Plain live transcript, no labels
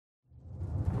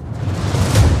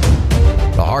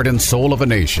heart and soul of a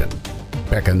nation,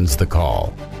 beckons the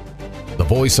call. The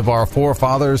voice of our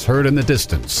forefathers heard in the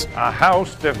distance. A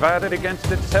house divided against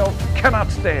itself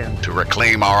cannot stand. To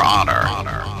reclaim our honor,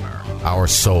 our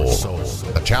soul.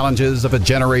 The challenges of a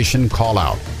generation call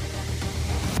out.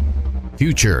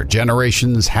 Future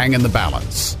generations hang in the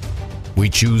balance. We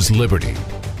choose liberty.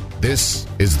 This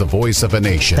is the voice of a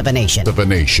nation. Of a nation. Of a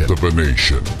nation. Of a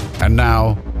nation. And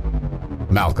now,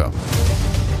 Malcolm.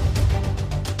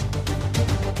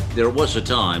 There was a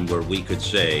time where we could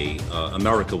say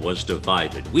America was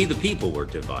divided. We, the people, were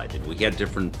divided. We had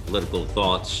different political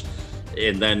thoughts,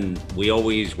 and then we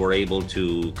always were able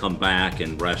to come back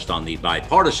and rest on the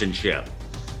bipartisanship,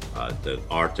 the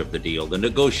art of the deal, the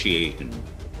negotiating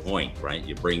point, right?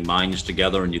 You bring minds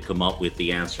together and you come up with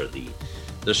the answer,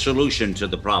 the solution to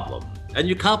the problem, and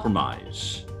you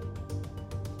compromise.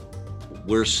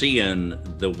 We're seeing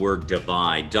the word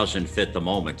divide doesn't fit the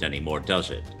moment anymore,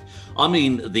 does it? I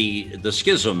mean, the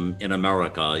schism in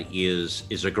America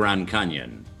is a Grand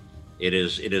Canyon. It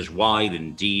is wide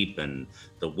and deep, and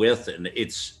the width, and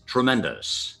it's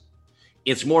tremendous.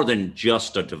 It's more than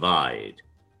just a divide.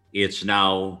 It's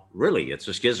now, really, it's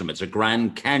a schism. It's a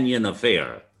Grand Canyon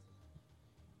affair.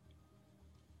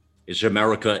 Is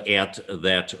America at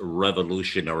that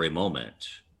revolutionary moment?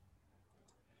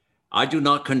 I do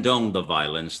not condone the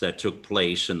violence that took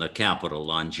place in the Capitol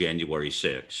on January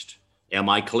 6th. Am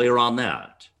I clear on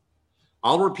that?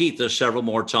 I'll repeat this several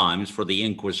more times for the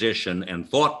Inquisition and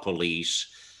thought police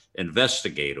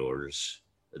investigators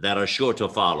that are sure to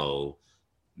follow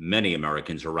many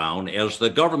Americans around as the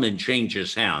government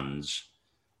changes hands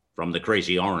from the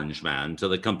crazy orange man to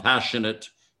the compassionate,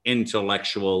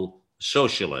 intellectual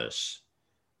socialists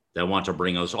that want to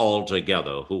bring us all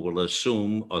together, who will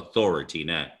assume authority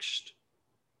next.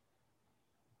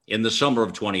 In the summer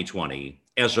of 2020,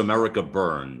 as America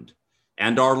burned,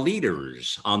 and our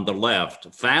leaders on the left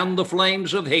fanned the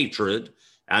flames of hatred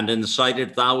and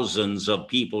incited thousands of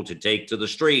people to take to the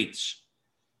streets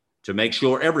to make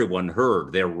sure everyone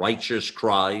heard their righteous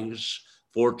cries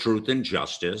for truth and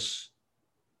justice.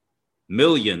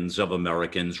 Millions of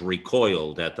Americans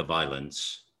recoiled at the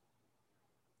violence.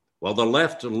 Well, the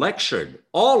left lectured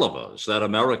all of us that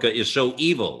America is so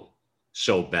evil,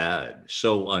 so bad,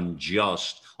 so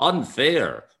unjust,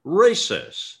 unfair,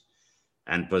 racist,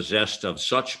 and possessed of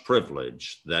such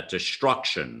privilege that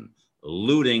destruction,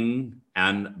 looting,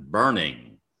 and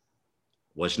burning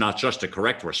was not just a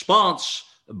correct response,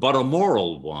 but a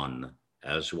moral one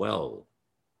as well.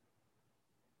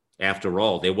 After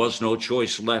all, there was no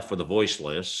choice left for the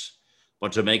voiceless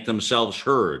but to make themselves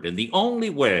heard in the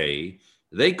only way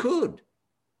they could,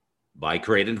 by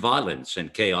creating violence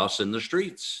and chaos in the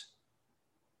streets.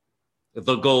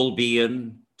 The goal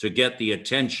being to get the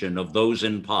attention of those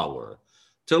in power,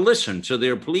 to listen to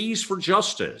their pleas for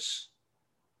justice.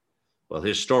 Well,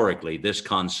 historically, this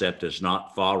concept is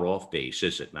not far off base,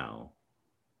 is it now?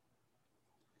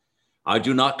 I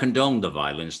do not condone the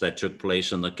violence that took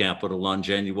place in the Capitol on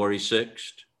January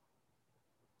 6th.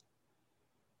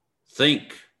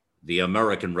 Think the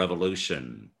American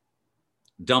Revolution,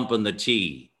 dumping the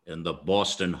tea in the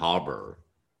Boston Harbor,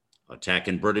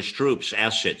 attacking British troops,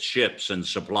 assets, ships, and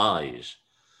supplies,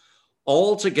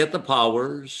 all to get the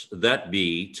powers that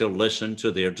be to listen to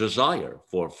their desire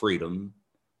for freedom,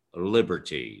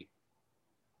 liberty.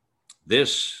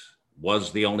 This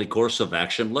was the only course of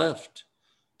action left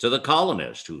to the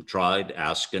colonists who tried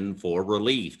asking for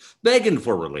relief, begging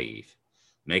for relief,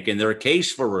 making their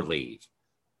case for relief,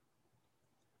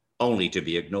 only to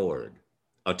be ignored,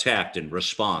 attacked in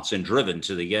response, and driven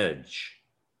to the edge.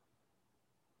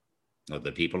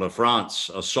 The people of France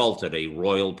assaulted a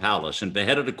royal palace and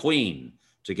beheaded a queen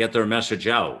to get their message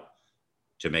out,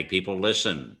 to make people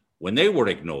listen when they were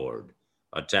ignored,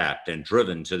 attacked, and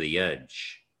driven to the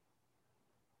edge.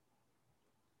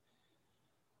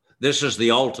 This is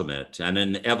the ultimate and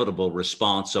inevitable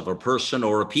response of a person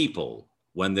or a people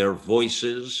when their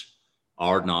voices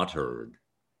are not heard.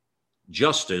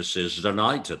 Justice is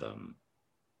denied to them.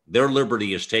 Their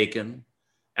liberty is taken,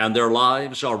 and their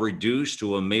lives are reduced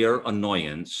to a mere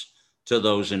annoyance to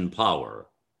those in power,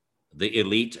 the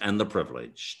elite and the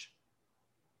privileged.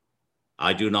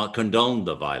 I do not condone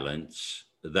the violence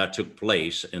that took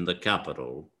place in the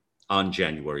Capitol on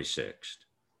January 6th.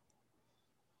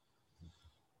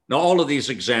 Now, all of these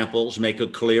examples make a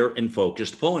clear and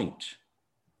focused point.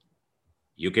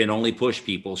 You can only push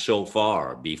people so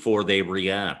far before they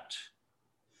react.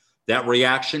 That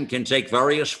reaction can take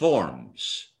various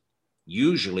forms,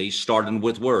 usually starting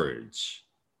with words.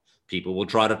 People will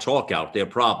try to talk out their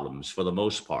problems for the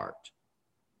most part.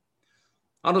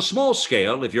 On a small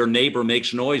scale, if your neighbor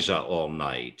makes noise all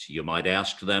night, you might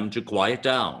ask them to quiet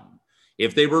down.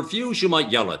 If they refuse, you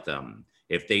might yell at them.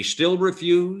 If they still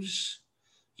refuse,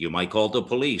 you might call the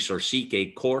police or seek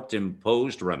a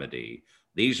court-imposed remedy.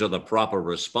 These are the proper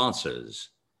responses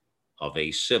of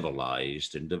a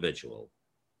civilized individual.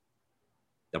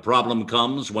 The problem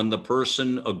comes when the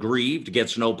person aggrieved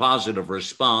gets no positive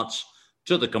response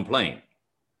to the complaint.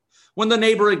 When the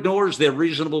neighbor ignores their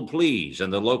reasonable pleas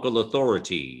and the local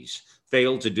authorities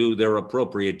fail to do their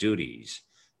appropriate duties,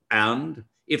 and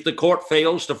if the court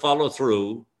fails to follow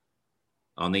through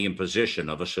on the imposition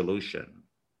of a solution,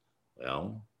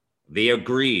 well, the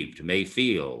aggrieved may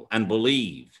feel and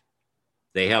believe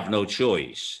they have no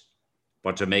choice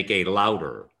but to make a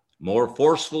louder, more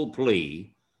forceful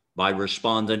plea by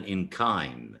responding in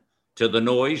kind to the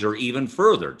noise, or even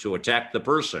further to attack the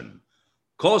person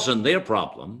causing their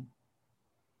problem.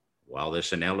 While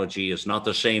this analogy is not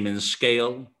the same in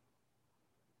scale,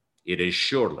 it is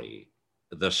surely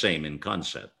the same in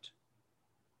concept.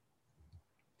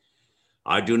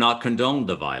 I do not condone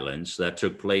the violence that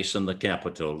took place in the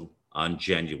Capitol on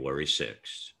January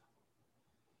 6th.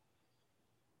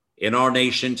 In our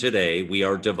nation today, we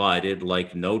are divided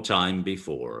like no time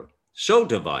before. So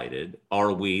divided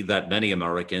are we that many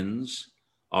Americans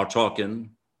are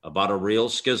talking about a real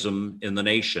schism in the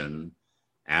nation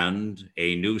and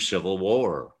a new civil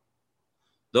war.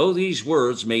 Though these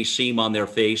words may seem on their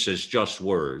face as just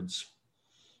words,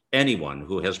 anyone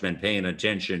who has been paying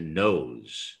attention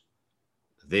knows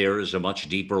there is a much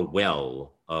deeper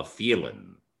well of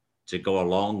feeling to go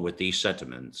along with these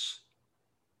sentiments.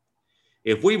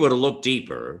 If we were to look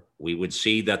deeper, we would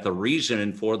see that the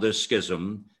reason for this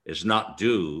schism is not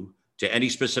due to any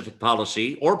specific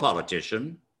policy or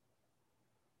politician.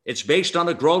 It's based on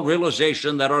a growing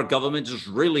realization that our government is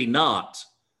really not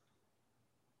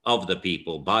of the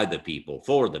people, by the people,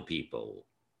 for the people,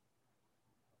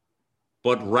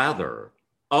 but rather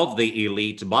of the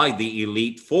elite, by the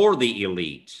elite, for the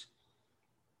elite.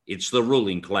 It's the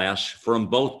ruling class from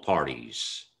both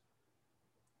parties.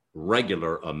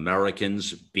 Regular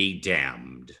Americans be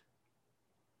damned.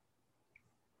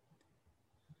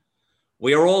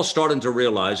 We are all starting to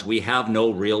realize we have no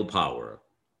real power.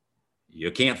 You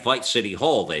can't fight City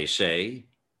Hall, they say.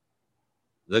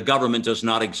 The government does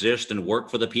not exist and work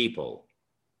for the people.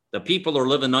 The people are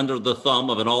living under the thumb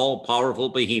of an all-powerful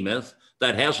behemoth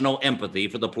that has no empathy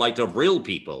for the plight of real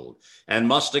people and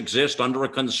must exist under a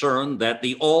concern that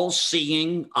the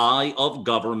all-seeing eye of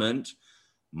government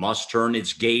must turn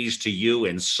its gaze to you,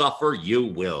 and suffer you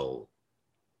will.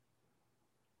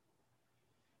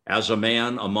 As a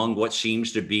man among what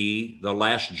seems to be the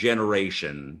last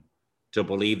generation to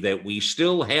believe that we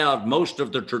still have most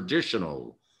of the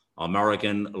traditional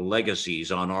American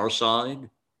legacies on our side,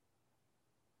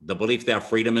 the belief that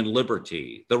freedom and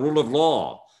liberty, the rule of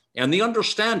law, and the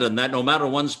understanding that no matter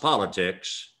one's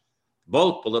politics,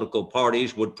 both political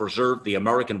parties would preserve the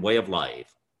American way of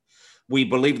life. We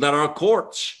believe that our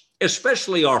courts,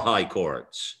 especially our high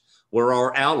courts, were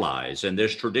our allies in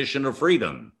this tradition of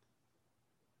freedom,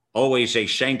 always a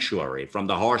sanctuary from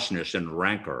the harshness and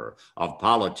rancor of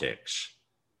politics,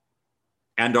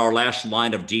 and our last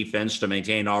line of defense to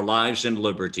maintain our lives in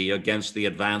liberty against the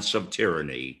advance of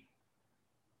tyranny.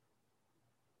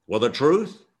 Well, the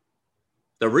truth,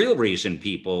 the real reason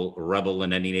people rebel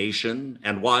in any nation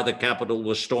and why the Capitol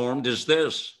was stormed is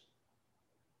this: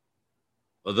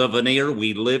 the veneer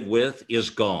we live with is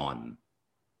gone.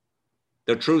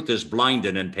 The truth is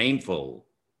blinding and painful.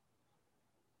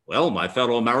 Well, my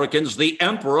fellow Americans, the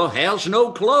emperor has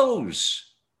no clothes,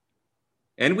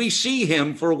 and we see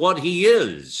him for what he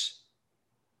is: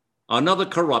 another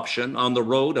corruption on the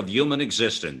road of human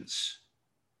existence.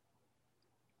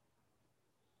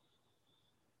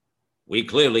 We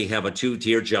clearly have a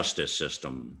two-tier justice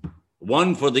system,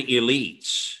 one for the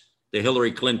elites, the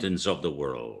Hillary Clintons of the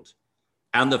world,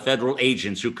 and the federal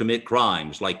agents who commit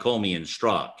crimes like Comey and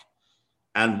Strzok,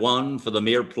 and one for the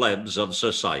mere plebs of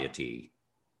society,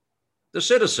 the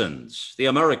citizens, the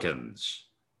Americans,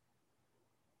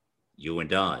 you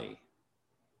and I,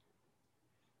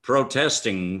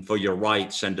 protesting for your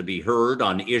rights and to be heard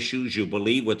on issues you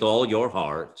believe with all your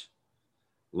heart,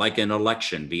 like an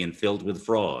election being filled with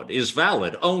fraud, is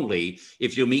valid only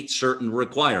if you meet certain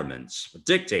requirements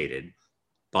dictated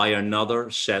by another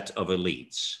set of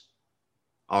elites,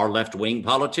 our left-wing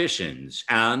politicians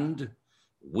and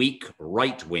weak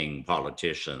right-wing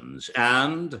politicians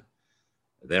and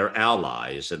their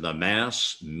allies in the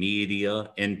mass media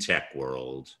and tech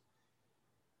world.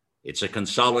 It's a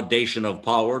consolidation of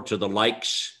power to the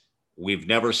likes we've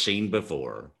never seen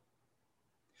before.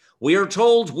 We are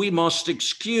told we must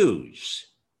excuse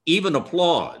even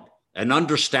applaud and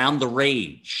understand the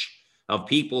rage of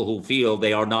people who feel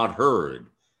they are not heard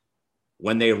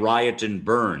when they riot and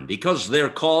burn, because their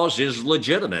cause is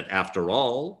legitimate after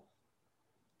all.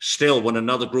 Still, when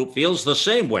another group feels the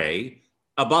same way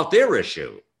about their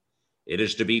issue, it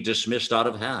is to be dismissed out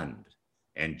of hand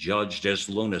and judged as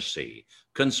lunacy,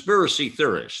 conspiracy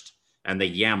theorist, and the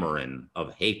yammering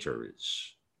of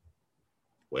haters.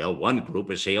 Well, one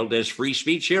group is hailed as free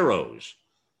speech heroes,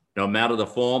 no matter the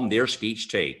form their speech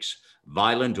takes,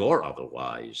 violent or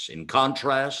otherwise. In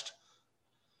contrast,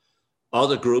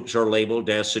 other groups are labeled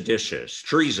as seditious,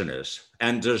 treasonous,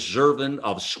 and deserving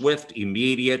of swift,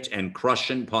 immediate, and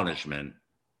crushing punishment.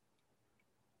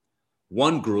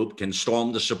 One group can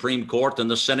storm the Supreme Court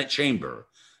and the Senate chamber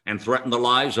and threaten the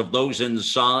lives of those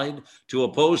inside to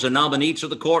oppose a nominee to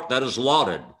the court that is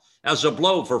lauded as a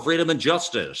blow for freedom and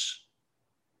justice.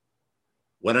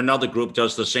 When another group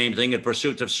does the same thing in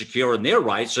pursuit of securing their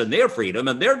rights and their freedom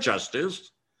and their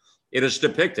justice, it is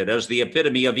depicted as the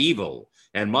epitome of evil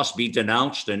and must be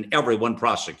denounced and everyone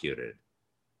prosecuted.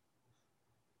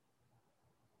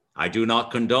 I do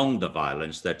not condone the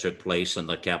violence that took place in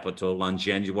the Capitol on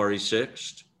January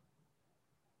 6th,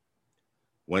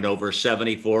 when over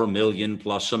 74 million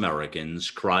plus Americans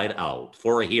cried out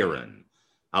for a hearing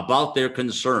about their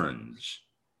concerns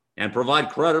and provide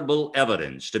credible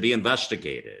evidence to be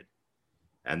investigated.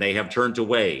 And they have turned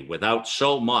away without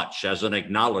so much as an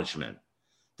acknowledgement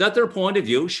that their point of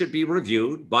view should be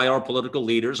reviewed by our political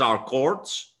leaders, our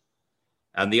courts,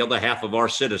 and the other half of our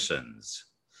citizens.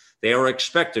 They are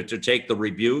expected to take the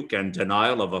rebuke and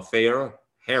denial of a fair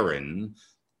hearing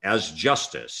as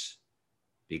justice,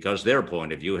 because their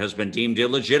point of view has been deemed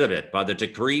illegitimate by the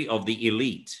decree of the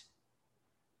elite.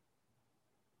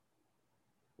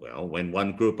 Well, when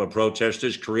one group of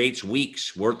protesters creates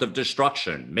weeks worth of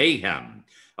destruction, mayhem,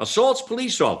 assaults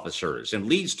police officers, and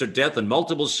leads to death in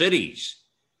multiple cities,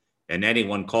 and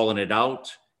anyone calling it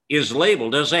out is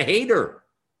labeled as a hater,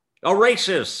 a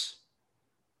racist.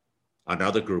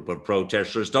 Another group of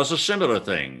protesters does a similar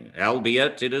thing,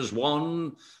 albeit it is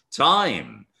one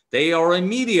time. They are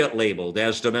immediately labeled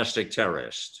as domestic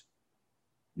terrorists.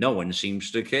 No one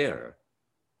seems to care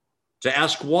to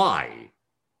ask why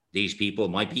these people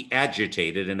might be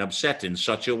agitated and upset in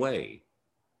such a way.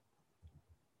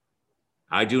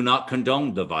 I do not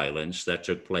condone the violence that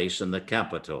took place in the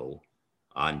Capitol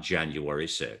on January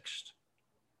 6th.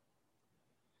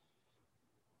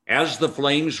 As the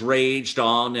flames raged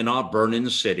on in our burning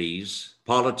cities,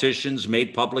 politicians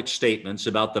made public statements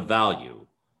about the value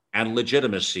and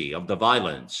legitimacy of the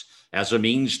violence as a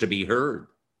means to be heard.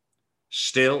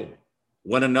 Still,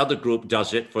 when another group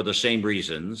does it for the same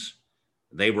reasons,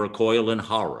 they recoil in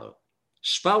horror,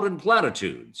 spouting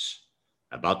platitudes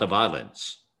about the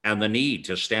violence and the need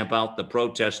to stamp out the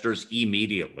protesters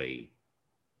immediately.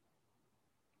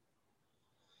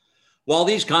 While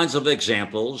these kinds of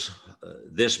examples,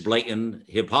 this blatant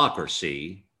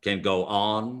hypocrisy can go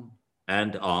on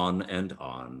and on and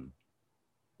on,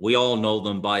 we all know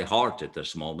them by heart at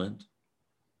this moment.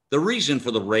 The reason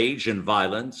for the rage and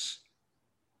violence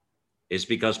is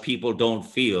because people don't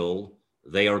feel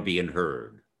they are being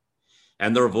heard,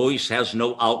 and their voice has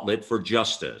no outlet for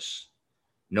justice.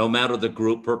 No matter the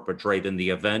group perpetrating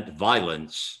the event,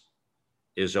 violence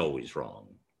is always wrong.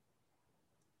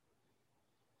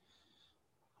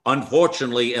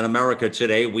 Unfortunately, in America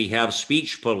today, we have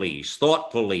speech police, thought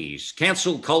police,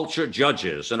 cancel culture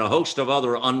judges, and a host of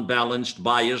other unbalanced,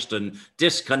 biased, and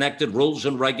disconnected rules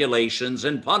and regulations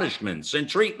and punishments and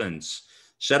treatments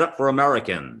set up for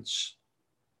Americans,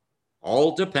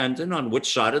 all dependent on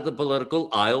which side of the political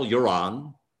aisle you're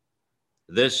on.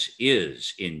 This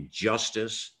is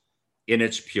injustice in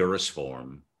its purest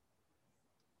form.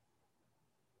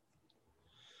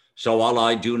 So while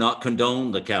I do not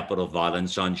condone the Capitol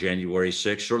violence on January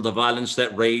 6th or the violence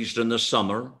that raged in the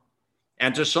summer,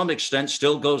 and to some extent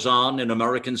still goes on in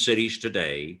American cities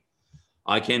today,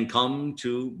 I can come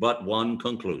to but one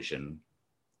conclusion.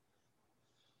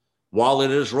 While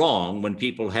it is wrong when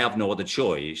people have no other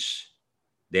choice,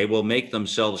 they will make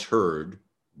themselves heard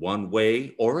one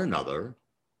way or another,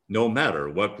 no matter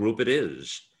what group it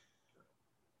is,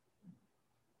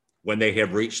 when they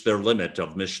have reached their limit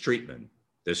of mistreatment.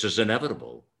 This is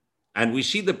inevitable, and we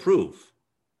see the proof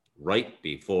right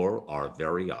before our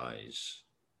very eyes.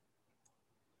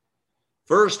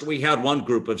 First, we had one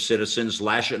group of citizens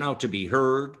lashing out to be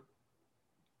heard.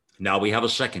 Now we have a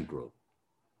second group.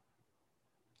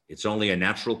 It's only a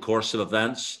natural course of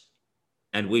events,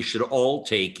 and we should all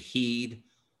take heed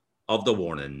of the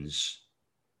warnings.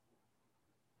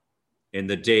 In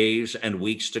the days and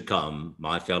weeks to come,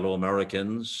 my fellow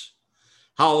Americans,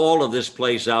 How all of this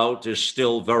plays out is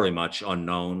still very much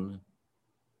unknown.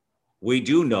 We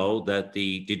do know that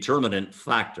the determinant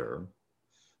factor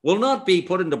will not be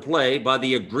put into play by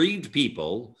the aggrieved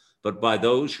people, but by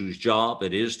those whose job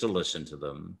it is to listen to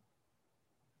them.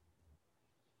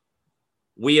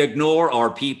 We ignore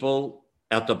our people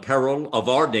at the peril of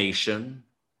our nation.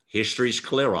 History's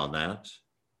clear on that.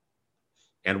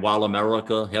 And while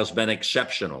America has been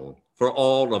exceptional for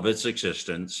all of its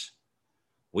existence,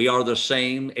 we are the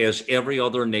same as every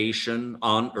other nation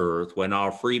on earth when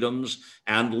our freedoms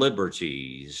and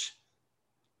liberties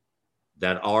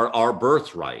that are our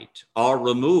birthright are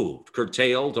removed,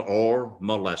 curtailed, or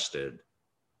molested.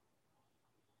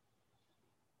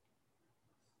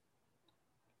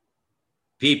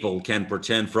 People can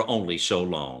pretend for only so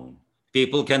long.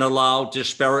 People can allow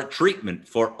disparate treatment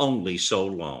for only so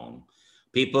long.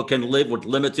 People can live with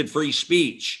limited free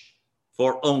speech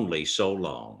for only so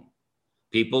long.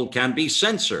 People can be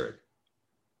censored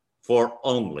for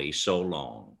only so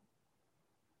long.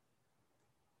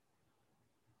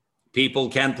 People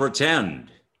can pretend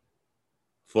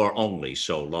for only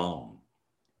so long.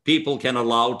 People can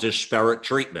allow disparate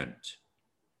treatment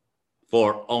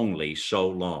for only so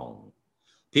long.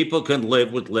 People can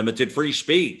live with limited free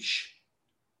speech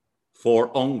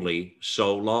for only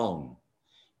so long.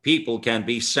 People can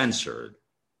be censored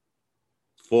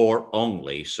for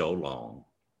only so long.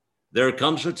 There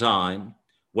comes a time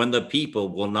when the people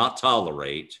will not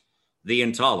tolerate the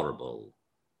intolerable,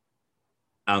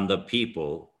 and the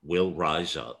people will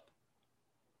rise up.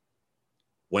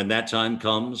 When that time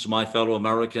comes, my fellow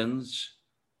Americans,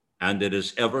 and it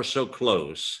is ever so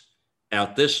close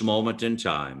at this moment in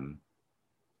time,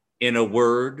 in a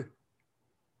word,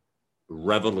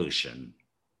 revolution.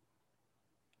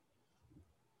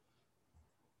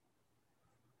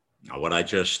 Now, what I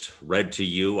just read to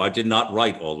you, I did not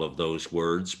write all of those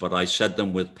words, but I said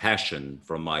them with passion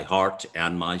from my heart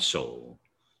and my soul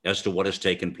as to what has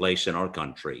taken place in our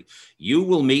country. You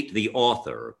will meet the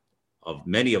author of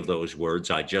many of those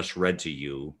words I just read to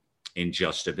you in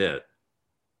just a bit.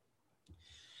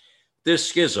 This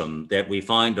schism that we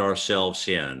find ourselves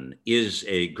in is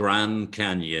a Grand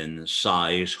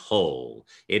Canyon-size hole.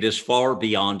 It is far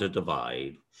beyond a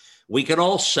divide. We can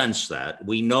all sense that.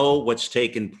 We know what's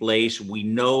taken place. We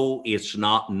know it's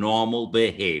not normal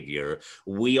behavior.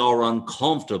 We are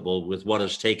uncomfortable with what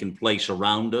has taken place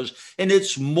around us, and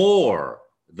it's more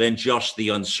than just the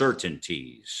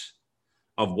uncertainties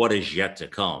of what is yet to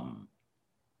come.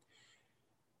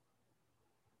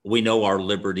 We know our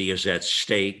liberty is at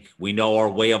stake. We know our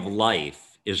way of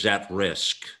life is at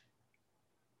risk.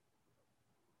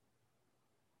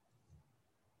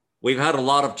 We've had a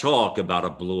lot of talk about a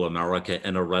blue America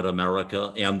and a red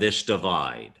America and this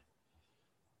divide.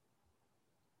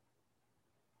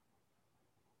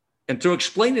 And to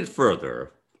explain it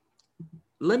further,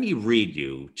 let me read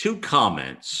you two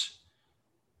comments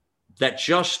that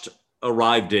just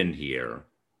arrived in here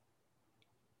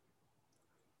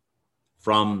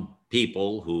from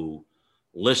people who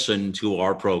listen to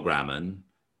our programming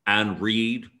and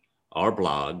read our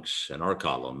blogs and our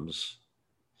columns.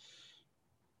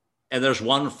 And there's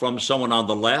one from someone on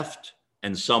the left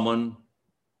and someone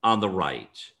on the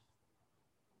right.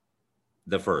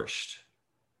 The first,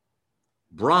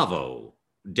 bravo,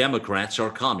 Democrats are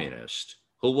communist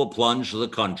who will plunge the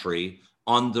country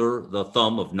under the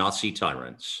thumb of Nazi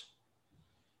tyrants.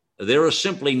 There is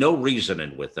simply no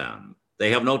reasoning with them.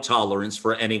 They have no tolerance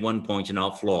for anyone pointing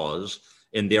out flaws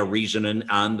in their reasoning,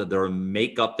 and they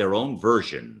make up their own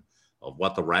version of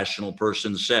what the rational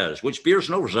person says, which bears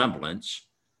no resemblance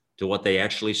to what they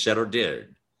actually said or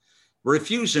did,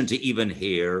 refusing to even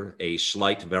hear a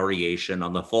slight variation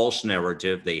on the false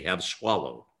narrative they have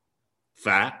swallowed.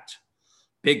 Fact,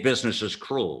 big business is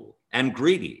cruel and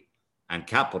greedy, and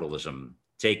capitalism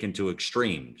taken to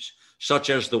extremes,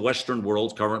 such as the Western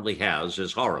world currently has,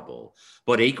 is horrible.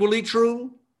 But equally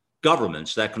true,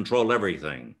 governments that control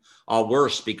everything are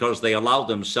worse because they allow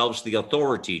themselves the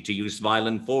authority to use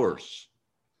violent force.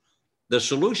 The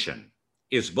solution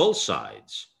is both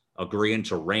sides agreeing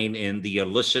to rein in the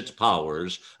illicit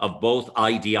powers of both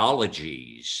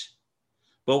ideologies.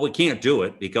 But we can't do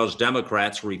it because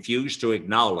Democrats refuse to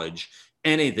acknowledge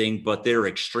anything but their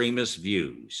extremist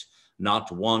views,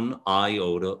 not one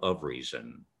iota of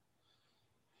reason.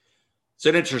 It's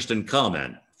an interesting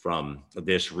comment from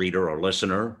this reader or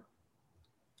listener,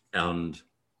 and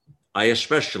I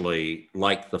especially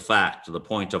like the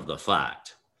point of the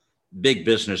fact. Big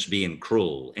business being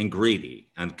cruel and greedy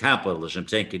and capitalism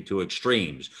taken to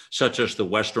extremes, such as the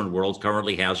Western world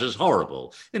currently has, is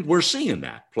horrible. And we're seeing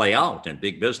that play out in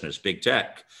big business, big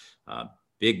tech,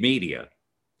 big media.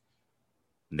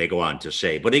 And they go on to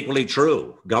say, but equally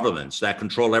true, governments that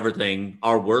control everything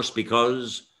are worse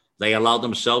because they allow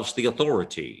themselves the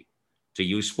authority to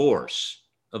use force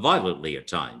violently at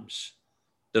times.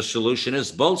 The solution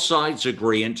is both sides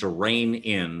agreeing to rein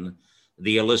in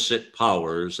the illicit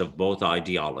powers of both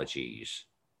ideologies.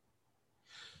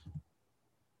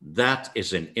 That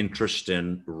is an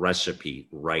interesting recipe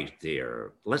right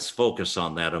there. Let's focus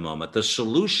on that a moment. The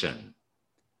solution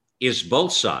is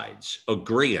both sides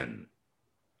agreeing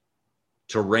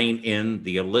to rein in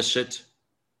the illicit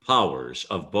powers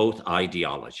of both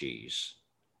ideologies.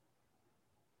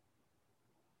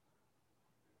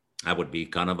 That would be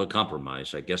kind of a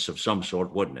compromise, I guess, of some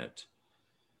sort, wouldn't it?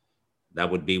 That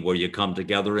would be where you come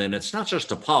together. And it's not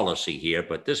just a policy here,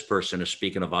 but this person is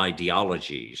speaking of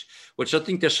ideologies, which I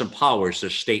think this empowers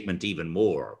this statement even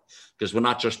more, because we're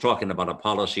not just talking about a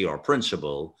policy or a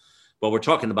principle, but we're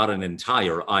talking about an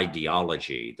entire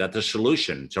ideology, that the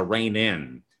solution to rein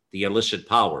in the illicit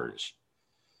powers.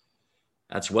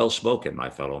 That's well spoken, my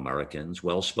fellow Americans,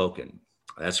 well spoken.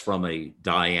 That's from a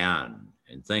Diane.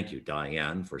 And thank you,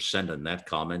 Diane, for sending that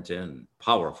comment in.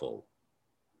 Powerful.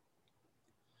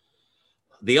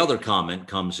 The other comment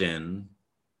comes in,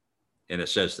 and it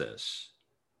says this: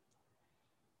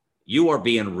 you are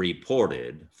being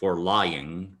reported for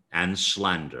lying and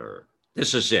slander.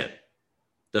 This is it.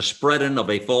 The spreading of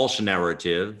a false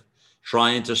narrative,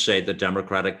 trying to say the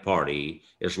Democratic Party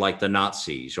is like the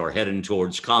Nazis or heading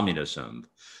towards communism.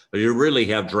 You really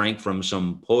have drank from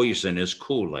some poisonous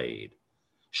Kool-Aid.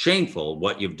 Shameful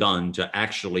what you've done to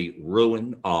actually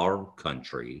ruin our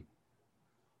country.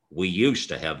 We used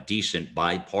to have decent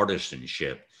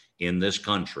bipartisanship in this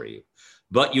country,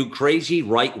 but you crazy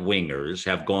right-wingers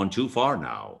have gone too far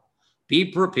now. Be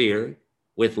prepared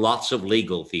with lots of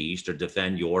legal fees to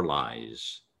defend your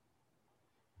lies.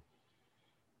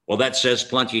 Well, that says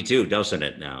plenty too, doesn't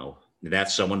it now?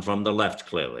 That's someone from the left,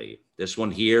 clearly. This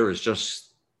one here is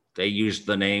just, they used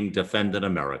the name Defending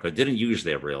America. Didn't use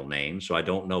their real name, so I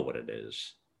don't know what it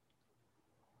is.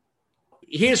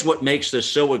 Here's what makes this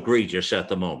so egregious at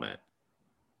the moment.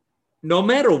 No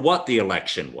matter what the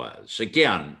election was,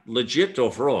 again, legit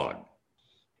or fraud,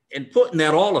 and putting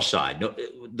that all aside,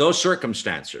 those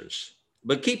circumstances,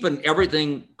 but keeping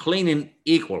everything clean and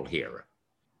equal here.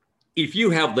 If you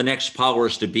have the next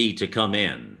powers to be to come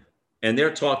in, and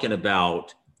they're talking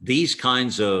about these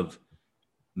kinds of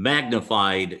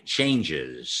magnified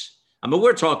changes, I mean,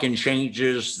 we're talking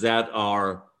changes that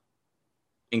are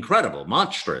incredible,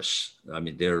 monstrous. I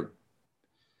mean,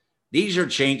 these are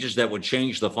changes that would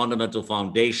change the fundamental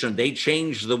foundation. They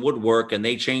change the woodwork, and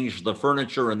they change the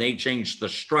furniture, and they change the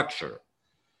structure.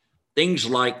 Things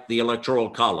like the Electoral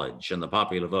College and the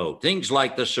popular vote, things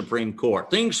like the Supreme Court,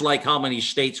 things like how many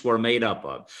states we're made up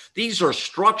of. These are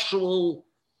structural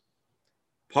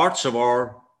parts of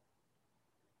our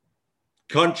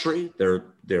country.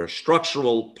 They're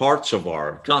structural parts of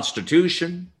our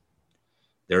Constitution.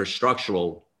 They're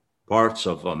structural parts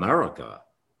of America.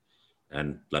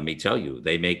 And let me tell you,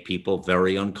 they make people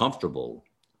very uncomfortable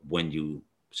when you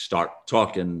start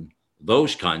talking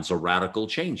those kinds of radical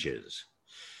changes.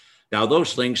 Now,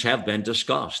 those things have been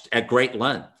discussed at great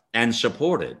length and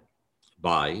supported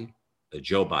by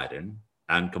Joe Biden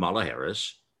and Kamala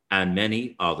Harris and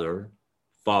many other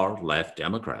far left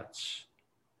Democrats.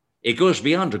 It goes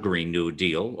beyond a Green New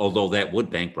Deal, although that would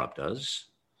bankrupt us.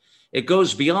 It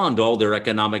goes beyond all their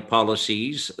economic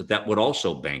policies that would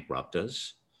also bankrupt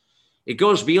us. It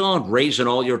goes beyond raising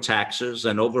all your taxes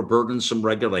and overburden some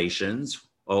regulations,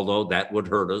 although that would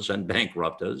hurt us and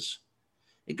bankrupt us.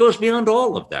 It goes beyond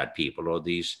all of that, people, or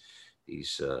these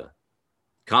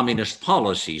communist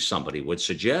policies, somebody would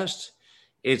suggest.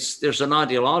 There's an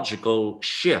ideological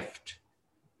shift,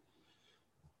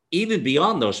 even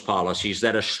beyond those policies,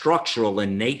 that are structural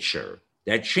in nature,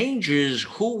 that changes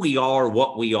who we are,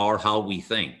 what we are, how we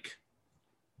think.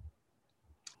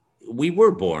 We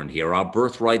were born here. Our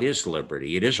birthright is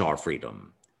liberty. It is our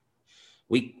freedom.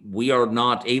 We are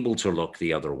not able to look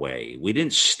the other way. We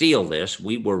didn't steal this.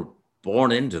 We were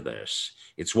born into this.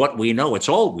 It's what we know. It's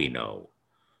all we know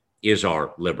is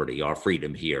our liberty, our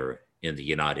freedom here in the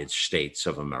United States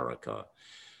of America.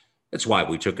 That's why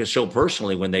we took it so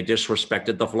personally when they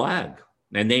disrespected the flag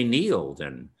and they kneeled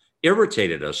and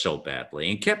irritated us so badly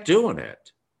and kept doing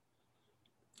it.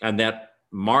 And that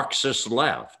Marxist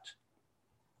left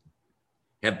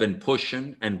have been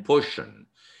pushing and pushing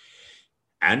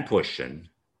and pushing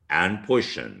and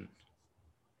pushing.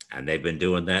 And they've been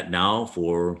doing that now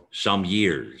for some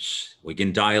years. We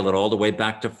can dial it all the way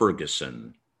back to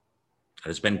Ferguson.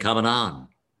 It's been coming on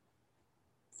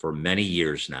for many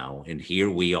years now. And here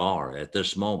we are at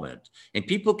this moment. And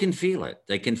people can feel it.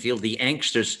 They can feel the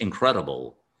angst is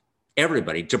incredible.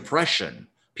 Everybody, depression.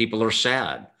 People are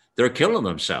sad. They're killing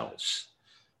themselves.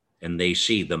 And they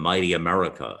see the mighty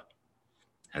America.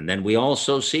 And then we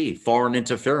also see foreign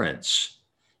interference.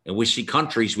 And we see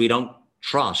countries we don't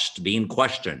trust being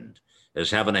questioned as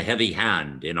having a heavy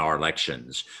hand in our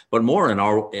elections, but more in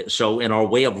our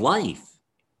way of life,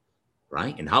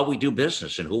 right? And how we do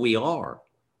business and who we are.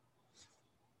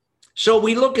 So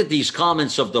we look at these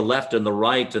comments of the left and the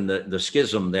right and the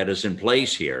schism that is in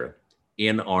place here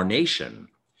in our nation.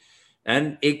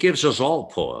 And it gives us all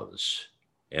pause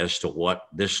as to what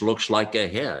this looks like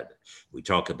ahead. We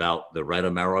talk about the red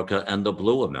America and the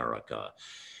blue America,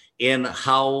 and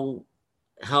how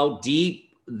deep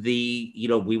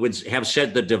we would have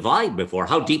said the divide before,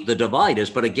 how deep the divide is.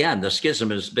 But again, the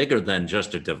schism is bigger than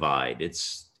just a divide.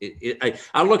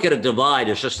 I look at a divide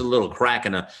as just a little crack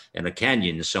in a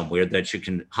canyon somewhere that you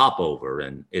can hop over,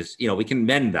 and we can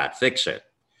mend that, fix it.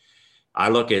 I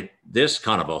look at this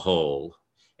kind of a hole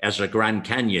as a Grand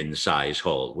Canyon size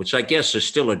hole, which I guess is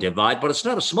still a divide, but it's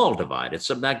not a small divide. It's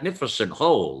a magnificent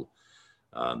hole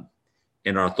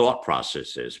in our thought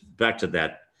processes. Back to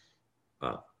that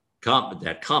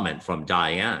comment from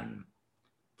Diane.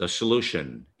 The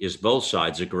solution is both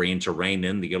sides agreeing to rein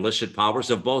in the illicit powers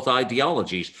of both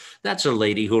ideologies. That's a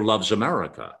lady who loves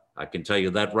America. I can tell you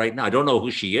that right now. I don't know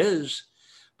who she is,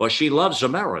 but she loves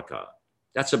America.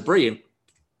 That's a brilliant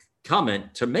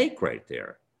comment to make right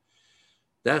there.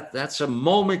 That's a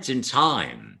moment in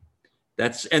time.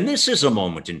 And this is a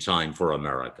moment in time for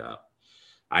America.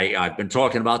 I've been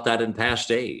talking about that in past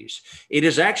days. It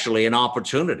is actually an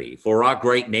opportunity for our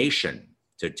great nation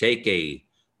to take a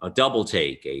double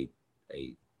take,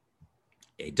 a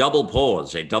double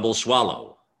pause, a double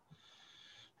swallow,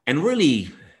 and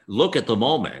really look at the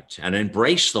moment and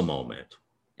embrace the moment.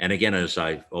 And again, as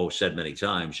I've said many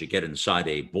times, you get inside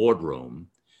a boardroom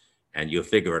and you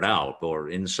figure it out, or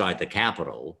inside the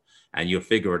Capitol and you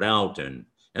figure it out. And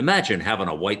imagine having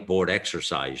a whiteboard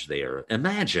exercise there.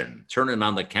 Imagine turning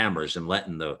on the cameras and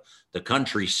letting the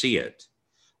country see it,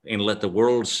 and let the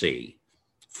world see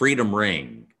freedom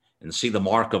ring and see the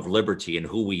mark of liberty and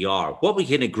who we are, what we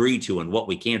can agree to and what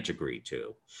we can't agree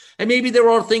to. And maybe there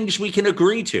are things we can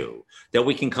agree to that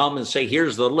we can come and say,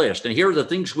 here's the list, and here are the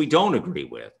things we don't agree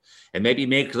with, and maybe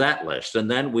make that list. And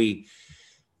then we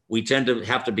tend to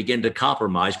have to begin to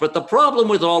compromise. But the problem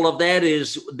with all of that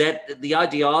is that the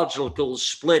ideological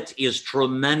split is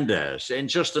tremendous. And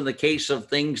just in the case of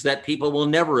things that people will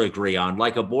never agree on,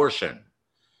 like abortion,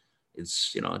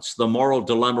 it's the moral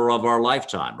dilemma of our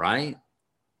lifetime, right?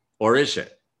 Or is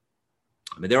it?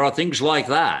 I mean, there are things like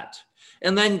that.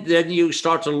 And then you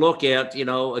start to look at,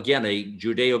 again, a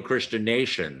Judeo-Christian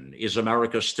nation. Is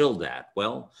America still that?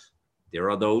 Well, there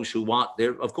are those who want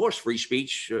of course, free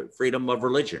speech, freedom of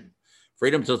religion,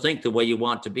 freedom to think the way you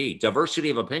want to be, diversity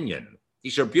of opinion.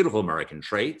 These are beautiful American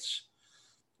traits,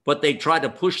 but they try to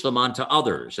push them onto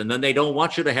others. And then they don't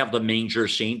want you to have the manger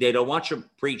scene. They don't want you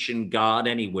preaching God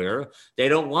anywhere. They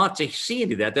don't want to see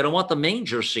any of that. They don't want the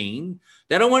manger scene.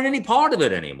 They don't want any part of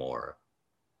it anymore.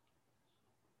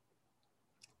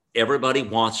 Everybody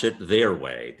wants it their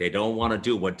way. They don't want to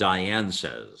do what Diane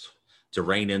says, to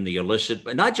rein in the illicit.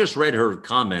 And I just read her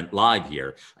comment live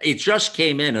here. It just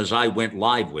came in as I went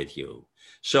live with you.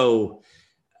 So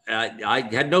I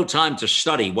had no time to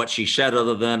study what she said,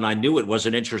 other than I knew it was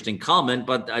an interesting comment,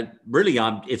 but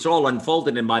it's all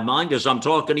unfolding in my mind as I'm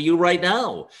talking to you right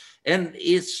now. And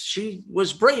she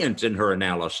was brilliant in her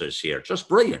analysis here, just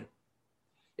brilliant.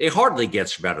 It hardly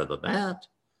gets better than that.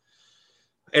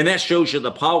 And that shows you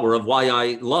the power of why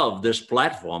I love this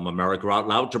platform, America Out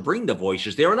Loud, to bring the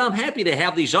voices there. And I'm happy to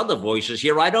have these other voices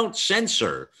here. I don't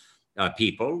censor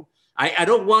people. I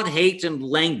don't want hate and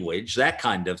language, that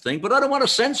kind of thing, but I don't want to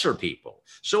censor people.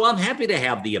 So I'm happy to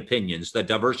have the opinions, the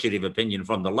diversity of opinion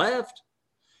from the left,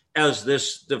 as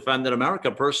this Defendant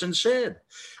America person said.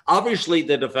 Obviously,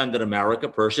 the Defendant America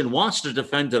person wants to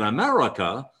defend an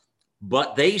America,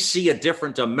 but they see a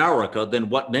different America than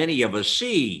what many of us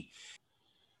see.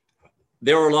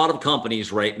 There are a lot of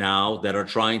companies right now that are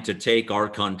trying to take our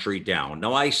country down.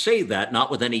 Now, I say that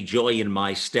not with any joy in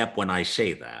my step when I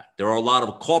say that. There are a lot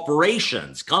of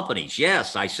corporations, companies,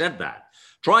 yes, I said that,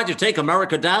 trying to take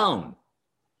America down.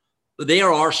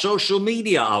 There are social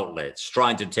media outlets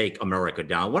trying to take America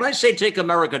down. When I say take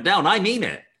America down, I mean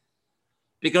it,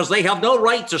 because they have no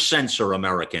right to censor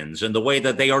Americans in the way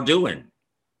that they are doing.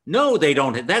 No, they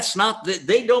don't.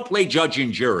 They don't play judge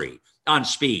and jury on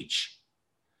speech.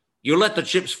 You let the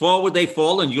chips fall where they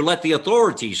fall, and you let the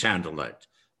authorities handle it.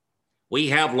 We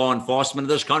have law enforcement in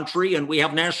this country, and we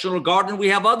have National Guard, and we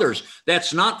have others.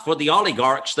 That's not for the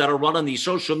oligarchs that are running these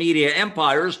social media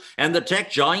empires and the tech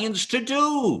giants to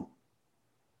do.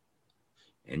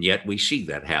 And yet we see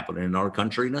that happening in our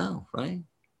country now, right?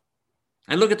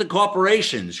 And look at the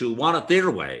corporations who want it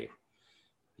their way.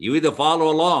 You either follow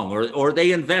along or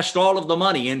they invest all of the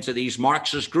money into these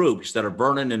Marxist groups that are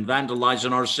burning and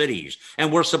vandalizing our cities.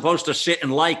 And we're supposed to sit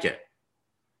and like it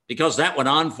because that went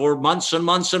on for months and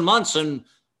months and months. And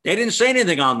they didn't say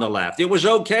anything on the left. It was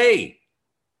okay.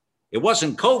 It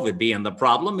wasn't COVID being the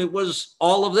problem. It was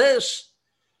all of this.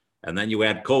 And then you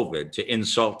add COVID to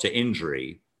insult to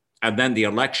injury and then the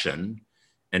election.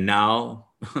 And now,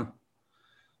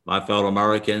 my fellow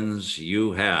Americans,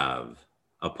 you have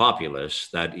a populace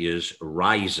that is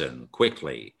rising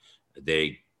quickly.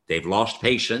 They've lost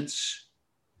patience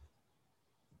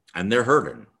and they're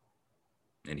hurting.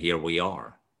 And here we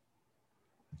are.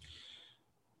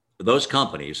 Those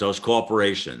companies, those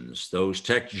corporations, those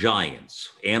tech giants,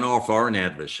 and our foreign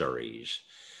adversaries,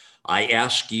 I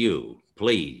ask you,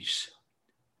 please,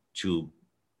 to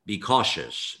be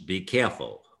cautious, be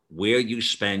careful where you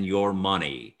spend your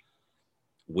money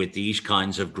with these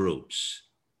kinds of groups.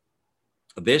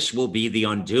 This will be the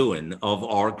undoing of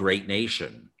our great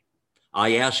nation.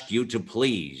 I ask you to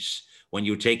please, when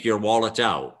you take your wallet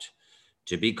out,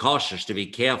 to be cautious, to be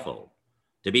careful,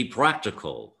 to be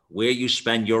practical where you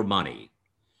spend your money.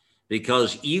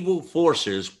 Because evil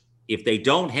forces, if they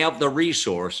don't have the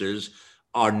resources,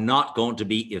 are not going to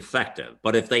be effective.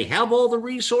 But if they have all the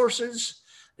resources,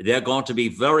 they're going to be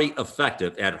very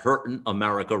effective at hurting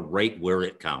America right where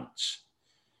it counts.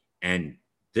 And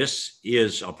this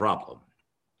is a problem.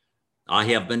 I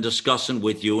have been discussing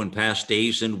with you in past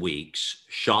days and weeks,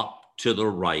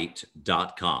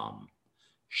 shoptotheright.com.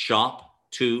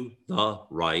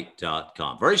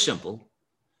 Shoptotheright.com. Very simple.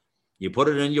 You put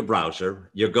it in your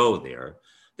browser, you go there.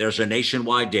 There's a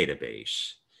nationwide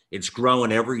database. It's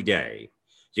growing every day.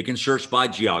 You can search by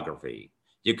geography.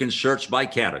 You can search by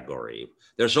category.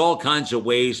 There's all kinds of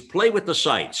ways. Play with the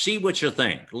site. See what you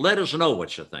think. Let us know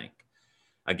what you think.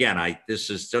 Again, this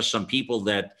is just some people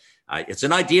that it's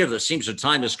an idea that seems the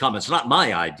time has come. It's not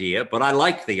my idea, but I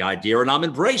like the idea and I'm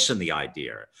embracing the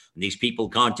idea. And these people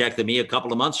contacted me a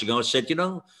couple of months ago and said,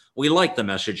 we like the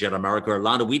message at America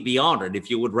Loud. We'd be honored if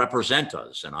you would represent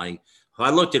us. And I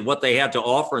looked at what they had to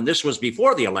offer, and this was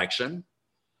before the election.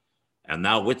 And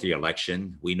now with the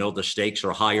election, we know the stakes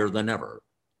are higher than ever.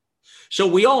 So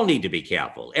we all need to be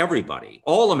careful. Everybody,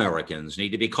 all Americans need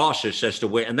to be cautious as to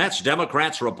where, and that's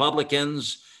Democrats,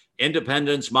 Republicans,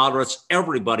 independents, moderates,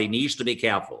 everybody needs to be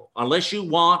careful. Unless you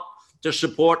want to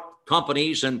support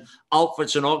companies and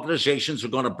outfits and organizations who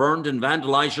are going to burn and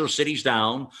vandalize your cities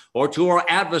down, or to our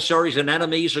adversaries and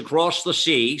enemies across the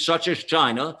sea, such as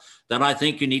China, then I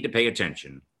think you need to pay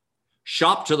attention.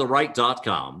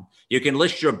 Shoptotheright.com. You can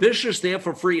list your business there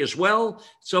for free as well.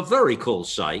 It's a very cool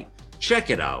site.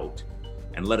 Check it out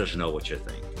and let us know what you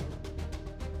think.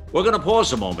 We're going to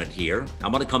pause a moment here.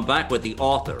 I'm going to come back with the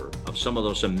author of some of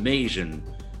those amazing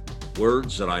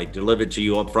words that I delivered to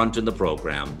you up front in the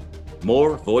program.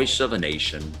 More Voice of a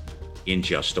Nation in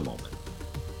just a moment.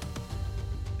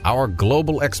 Our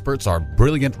global experts are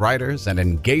brilliant writers and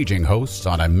engaging hosts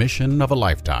on a mission of a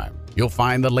lifetime. You'll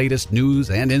find the latest news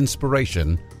and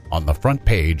inspiration on the front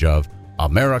page of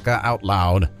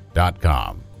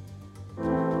AmericaOutloud.com.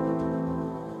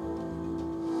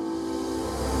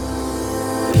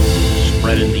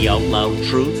 Spreading the out loud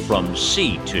truth from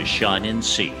sea to shining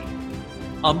sea.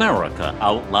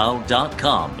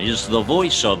 AmericaOutloud.com is the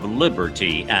voice of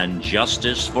liberty and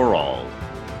justice for all.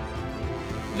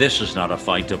 This is not a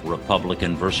fight of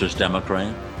Republican versus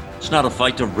Democrat. It's not a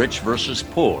fight of rich versus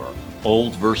poor,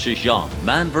 old versus young,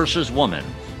 man versus woman,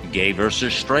 gay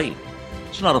versus straight.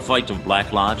 It's not a fight of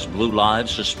black lives, blue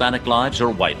lives, Hispanic lives, or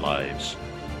white lives.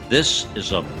 This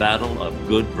is a battle of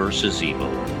good versus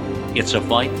evil. It's a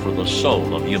fight for the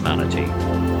soul of humanity.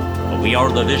 We are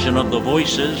the vision of the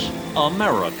voices,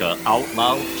 America Out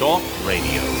Loud Talk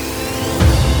Radio.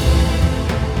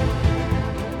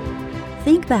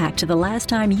 Think back to the last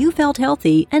time you felt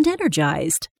healthy and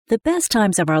energized. The best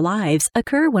times of our lives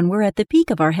occur when we're at the peak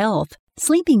of our health,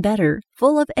 sleeping better,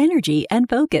 full of energy and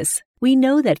focus. We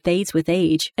know that fades with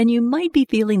age, and you might be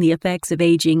feeling the effects of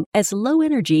aging as low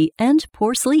energy and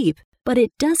poor sleep. But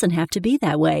it doesn't have to be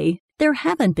that way. There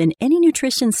haven't been any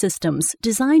nutrition systems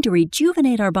designed to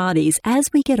rejuvenate our bodies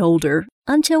as we get older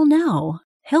until now.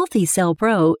 Healthy Cell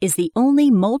Pro is the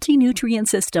only multi-nutrient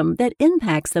system that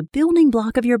impacts the building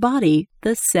block of your body,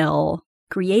 the cell.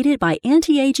 Created by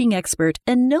anti-aging expert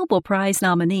and Nobel Prize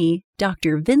nominee,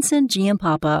 Dr. Vincent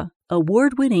Giampapa.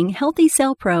 Award-winning Healthy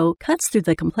Cell Pro cuts through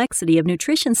the complexity of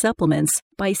nutrition supplements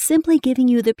by simply giving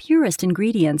you the purest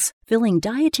ingredients, filling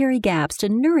dietary gaps to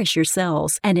nourish your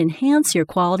cells and enhance your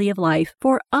quality of life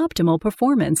for optimal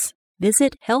performance.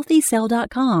 Visit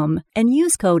healthycell.com and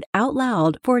use code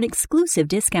OUTLOUD for an exclusive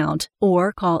discount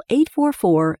or call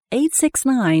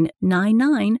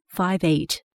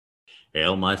 844-869-9958.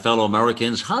 Well, my fellow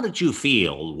Americans, how did you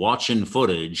feel watching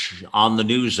footage on the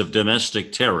news of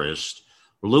domestic terrorists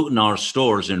looting our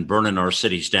stores and burning our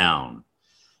cities down?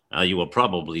 You were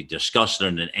probably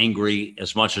disgusted and angry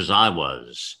as much as I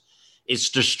was.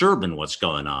 It's disturbing what's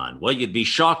going on. Well, you'd be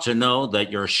shocked to know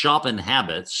that your shopping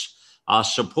habits are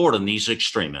supporting these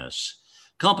extremists.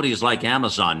 Companies like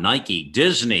Amazon, Nike,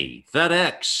 Disney,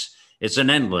 FedEx, it's an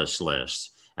endless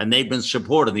list, and they've been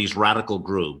supporting these radical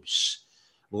groups.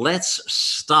 Let's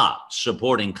stop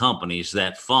supporting companies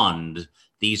that fund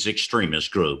these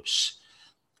extremist groups.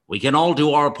 We can all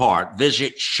do our part.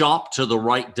 Visit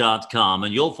shoptotheright.com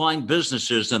and you'll find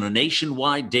businesses in a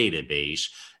nationwide database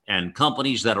and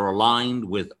companies that are aligned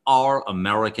with our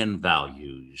American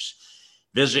values.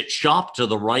 Visit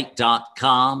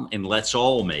shoptotheright.com and let's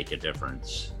all make a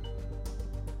difference.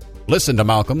 Listen to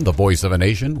Malcolm, the Voice of a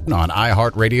Nation, on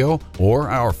iHeartRadio or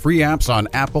our free apps on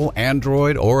Apple,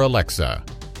 Android, or Alexa.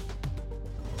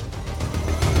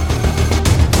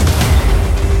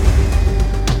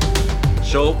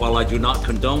 So, while I do not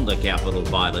condone the Capitol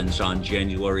violence on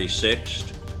January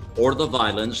 6th, or the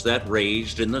violence that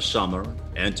raged in the summer,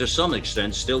 and to some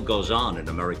extent still goes on in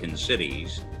American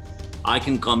cities, I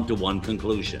can come to one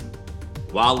conclusion.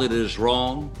 While it is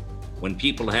wrong, when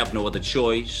people have no other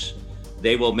choice,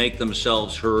 they will make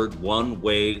themselves heard one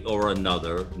way or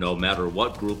another, no matter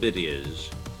what group it is,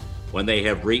 when they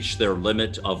have reached their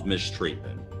limit of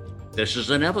mistreatment. This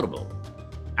is inevitable.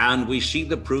 And we see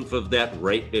the proof of that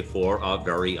right before our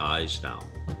very eyes now.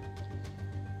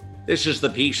 This is the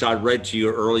piece I read to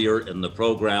you earlier in the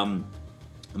program,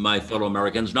 my fellow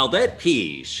Americans. Now, that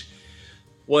piece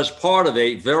was part of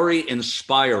a very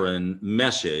inspiring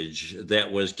message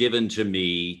that was given to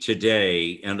me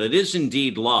today, and it is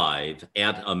indeed live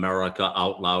at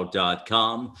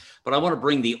AmericaOutloud.com. But I want to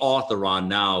bring the author on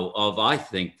now of, I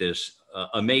think, this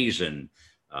amazing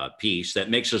piece that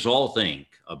makes us all think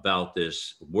about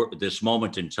this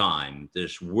moment in time,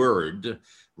 this word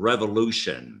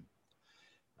revolution.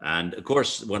 And of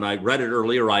course, when I read it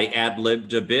earlier, I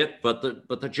ad-libbed a bit, but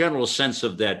the general sense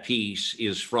of that piece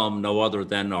is from no other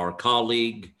than our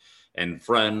colleague and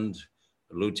friend,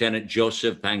 Lieutenant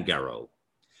Joesph Pangaro.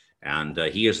 And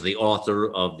he is the author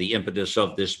of the impetus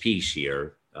of this piece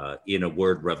here, in a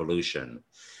word revolution.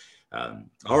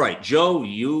 All right, Joe,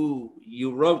 you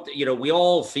wrote, we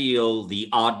all feel the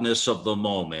oddness of the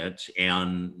moment,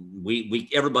 and we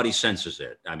everybody senses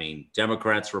it. I mean,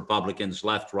 Democrats, Republicans,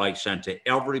 left, right, center,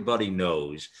 everybody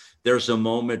knows there's a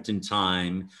moment in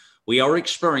time we are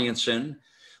experiencing,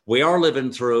 we are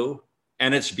living through,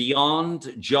 and it's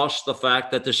beyond just the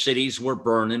fact that the cities were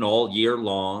burning all year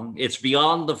long. It's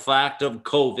beyond the fact of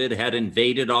COVID had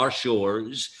invaded our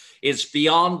shores. It's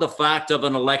beyond the fact of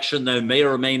an election that may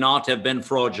or may not have been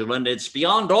fraudulent. It's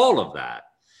beyond all of that.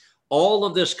 All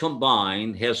of this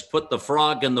combined has put the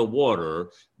frog in the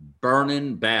water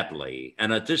burning badly.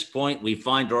 And at this point, we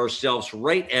find ourselves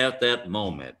right at that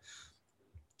moment.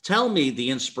 Tell me the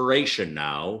inspiration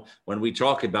now when we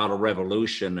talk about a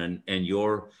revolution and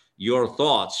your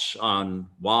thoughts on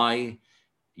why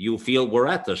you feel we're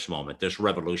at this moment, this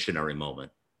revolutionary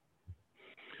moment.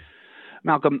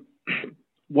 Malcolm,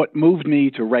 what moved me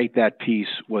to write that piece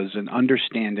was an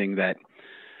understanding that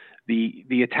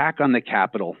the attack on the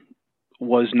Capitol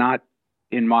was not,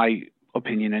 in my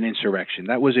opinion, an insurrection.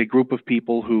 That was a group of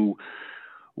people who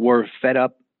were fed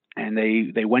up, and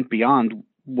they went beyond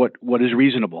what is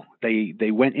reasonable.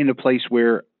 They went in a place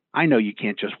where I know you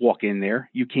can't just walk in there.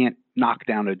 You can't knock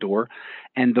down a door.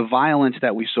 And the violence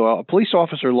that we saw, a police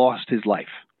officer lost his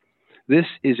life. This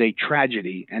is a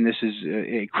tragedy, and this is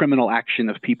a criminal action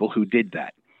of people who did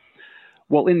that.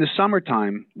 Well, in the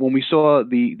summertime, when we saw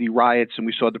the riots and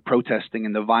we saw the protesting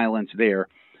and the violence there,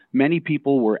 many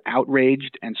people were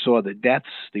outraged and saw the deaths,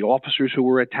 the officers who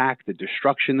were attacked, the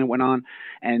destruction that went on,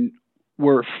 and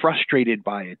were frustrated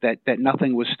by it, that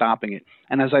nothing was stopping it.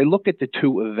 And as I look at the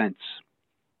two events,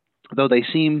 though they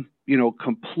seem,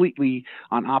 completely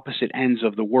on opposite ends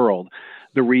of the world,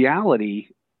 the reality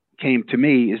came to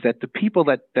me is that the people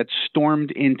that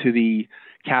stormed into the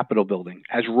Capitol building,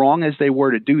 as wrong as they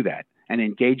were to do that and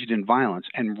engaged in violence,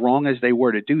 and wrong as they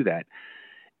were to do that,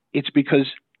 it's because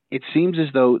it seems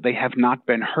as though they have not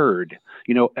been heard.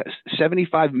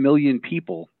 75 million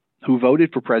people who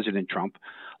voted for President Trump,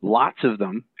 lots of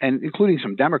them, and including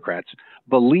some Democrats,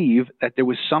 believe that there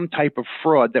was some type of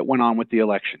fraud that went on with the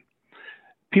election.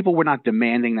 People were not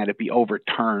demanding that it be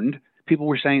overturned. People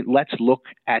were saying, let's look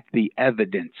at the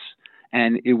evidence.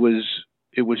 And it was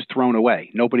thrown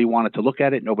away. Nobody wanted to look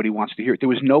at it. Nobody wants to hear it. There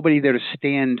was nobody there to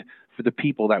stand for the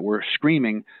people that were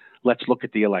screaming, let's look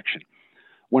at the election.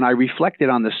 When I reflected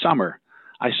on the summer,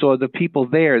 I saw the people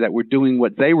there that were doing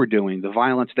what they were doing, the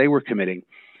violence they were committing,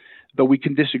 though we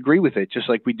can disagree with it, just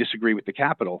like we disagree with the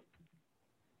Capitol.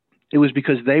 It was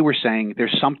because they were saying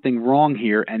there's something wrong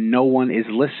here and no one is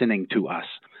listening to us.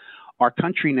 Our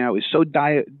country now is so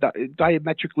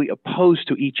diametrically opposed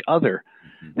to each other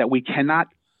that we cannot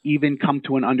even come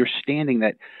to an understanding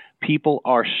that people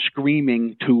are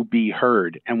screaming to be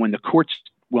heard. And when the courts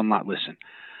will not listen,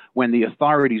 when the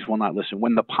authorities will not listen,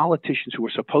 when the politicians who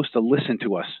are supposed to listen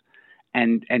to us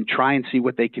and try and see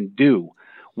what they can do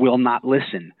will not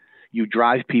listen, you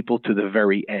drive people to the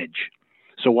very edge.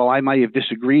 So while I might have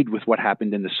disagreed with what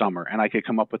happened in the summer, and I could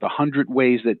come up with 100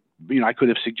 ways that I could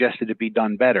have suggested it be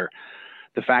done better,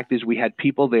 the fact is we had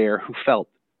people there who felt,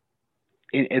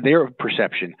 in their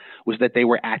perception was that they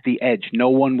were at the edge. No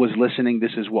one was listening.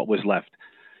 This is what was left.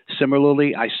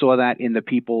 Similarly, I saw that in the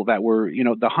people that were,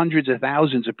 the hundreds of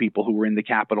thousands of people who were in the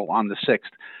Capitol on the 6th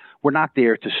were not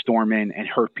there to storm in and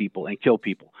hurt people and kill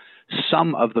people.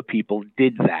 Some of the people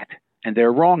did that, and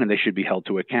they're wrong and they should be held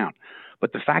to account.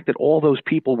 But the fact that all those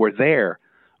people were there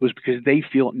was because they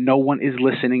feel no one is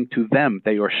listening to them.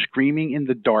 They are screaming in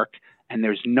the dark and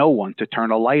there's no one to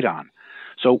turn a light on.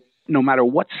 So no matter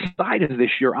what side of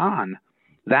this you're on,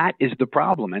 that is the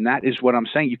problem. And that is what I'm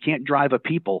saying. You can't drive a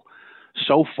people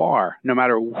so far, no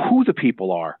matter who the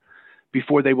people are,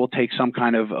 before they will take some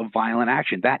kind of violent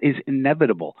action. That is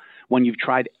inevitable when you've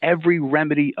tried every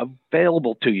remedy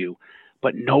available to you,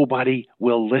 but nobody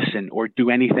will listen or do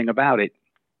anything about it.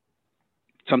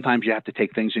 Sometimes you have to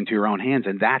take things into your own hands,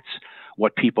 and that's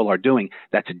what people are doing.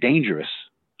 That's dangerous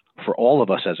for all of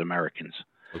us as Americans.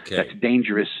 Okay. That's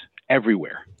dangerous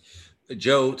everywhere.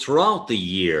 Joe, throughout the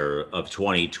year of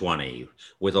 2020,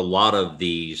 with a lot of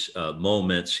these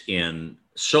moments in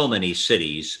so many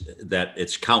cities that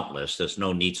it's countless, there's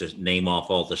no need to name off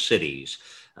all the cities.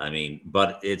 I mean,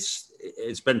 but it's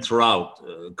been throughout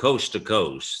coast to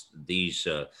coast, these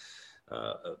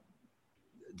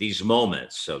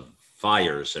moments of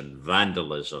fires and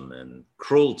vandalism and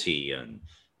cruelty and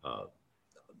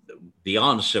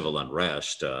beyond civil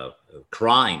unrest,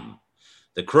 crime,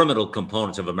 the criminal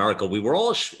components of America we were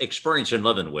all experiencing and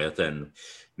living with. And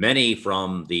many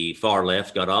from the far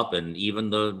left got up, and even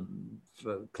the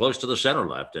close to the center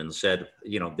left, and said,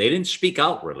 they didn't speak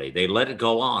out really. They let it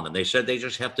go on, and they said they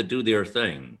just have to do their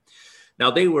thing.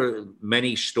 Now,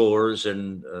 many stores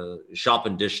and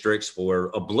shopping districts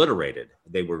were obliterated.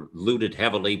 They were looted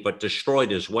heavily, but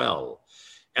destroyed as well.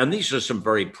 And these are some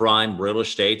very prime real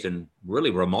estate and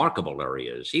really remarkable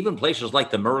areas, even places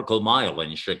like the Miracle Mile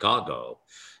in Chicago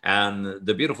and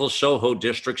the beautiful Soho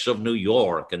districts of New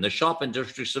York and the shopping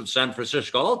districts of San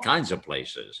Francisco. All kinds of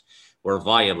places were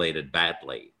violated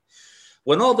badly.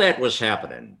 When all that was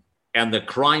happening, and the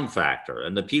crime factor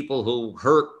and the people who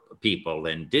hurt people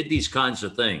and did these kinds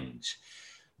of things,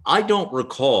 I don't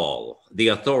recall the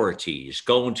authorities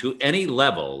going to any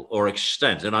level or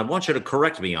extent, and I want you to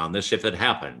correct me on this if it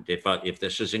happened, if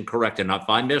this is incorrect and if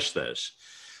I missed this,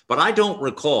 but I don't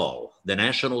recall the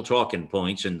national talking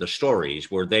points and the stories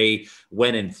where they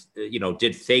went and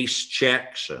did face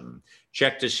checks and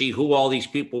checked to see who all these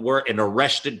people were and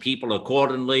arrested people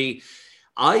accordingly.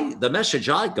 The message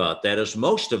I got that is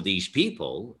most of these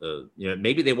people,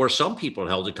 maybe there were some people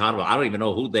held accountable. I don't even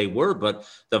know who they were, but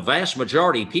the vast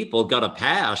majority of people got a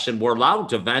pass and were allowed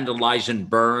to vandalize and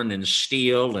burn and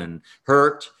steal and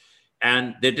hurt.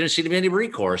 And there didn't seem to be any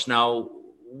recourse. Now,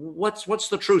 what's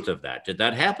the truth of that? Did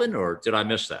that happen, or did I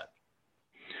miss that?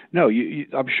 No,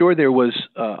 I'm sure there was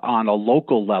on a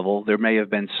local level, there may have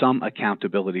been some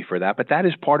accountability for that, but that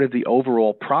is part of the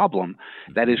overall problem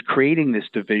that is creating this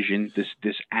division,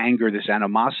 this anger, this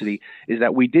animosity, is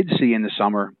that we did see in the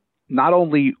summer, not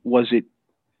only was it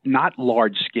not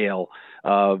large scale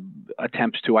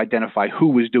attempts to identify who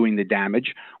was doing the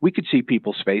damage. We could see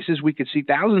people's faces. We could see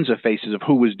thousands of faces of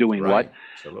who was doing what.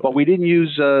 Absolutely. But we didn't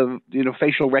use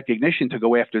facial recognition to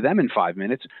go after them in 5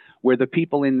 minutes, where the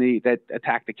people that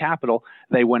attacked the Capitol,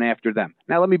 they went after them.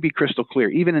 Now, let me be crystal clear.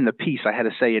 Even in the piece, I had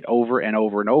to say it over and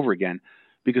over and over again,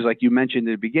 because like you mentioned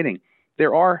in the beginning,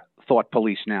 there are thought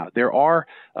police now. There are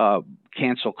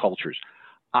cancel cultures.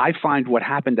 I find what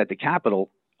happened at the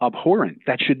Capitol abhorrent.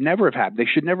 That should never have happened. They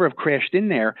should never have crashed in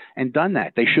there and done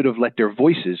that. They should have let their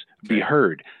voices be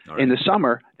heard. Right. In the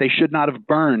summer, they should not have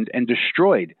burned and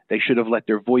destroyed. They should have let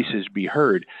their voices be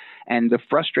heard. And the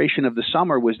frustration of the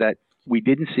summer was that we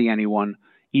didn't see anyone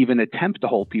even attempt to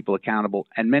hold people accountable.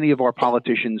 And many of our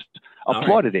politicians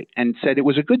applauded it and said it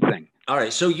was a good thing. All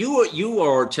right. So you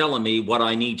are telling me what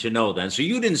I need to know then. So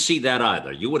you didn't see that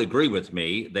either. You would agree with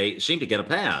me. They seem to get a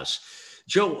pass.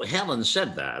 Joe, Helen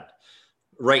said that.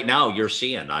 Right now, you're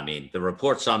seeing, I mean, the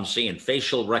reports I'm seeing,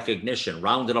 facial recognition,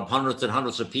 rounded up hundreds and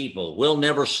hundreds of people. We'll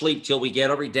never sleep till we get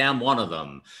every damn one of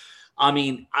them. I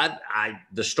mean,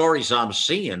 the stories I'm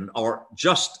seeing are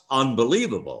just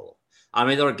unbelievable. I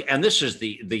mean, and this is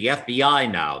the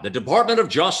FBI now, the Department of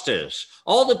Justice,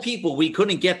 all the people we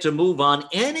couldn't get to move on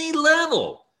any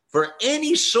level for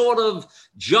any sort of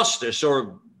justice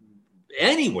or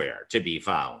anywhere to be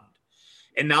found.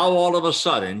 And now all of a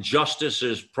sudden, justice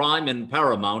is prime and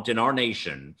paramount in our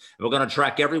nation. We're going to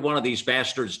track every one of these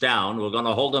bastards down. We're going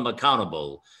to hold them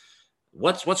accountable.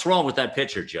 What's wrong with that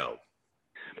picture, Joe?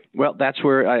 Well, that's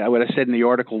where what I said in the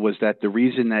article was that the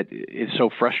reason that is so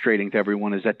frustrating to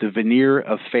everyone is that the veneer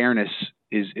of fairness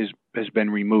has been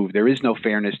removed. There is no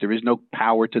fairness. There is no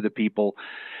power to the people.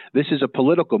 This is a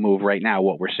political move right now,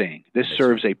 what we're seeing. This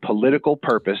serves a political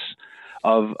purpose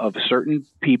of certain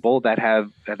people that have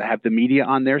the media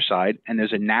on their side, and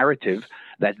there's a narrative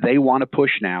that they want to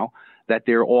push now that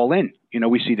they're all in. You know,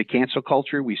 we see the cancel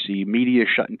culture, we see media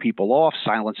shutting people off,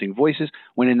 silencing voices,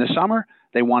 when in the summer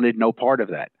they wanted no part of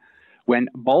that. When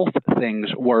both things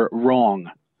were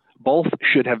wrong, both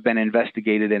should have been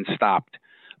investigated and stopped,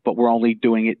 but we're only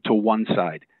doing it to one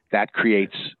side. That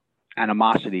creates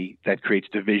animosity, that creates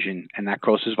division, and that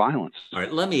causes violence. All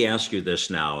right, let me ask you this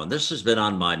now, and this has been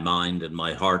on my mind and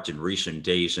my heart in recent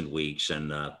days and weeks.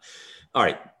 And all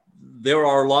right, there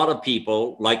are a lot of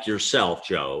people like yourself,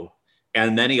 Joe,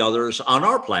 and many others on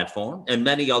our platform and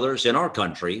many others in our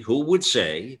country who would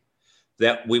say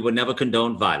that we would never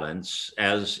condone violence,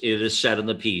 as it is said in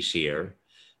the piece here.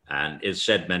 And it's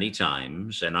said many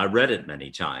times, and I read it many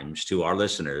times to our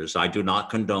listeners, I do not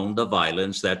condone the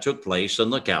violence that took place in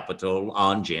the Capitol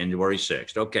on January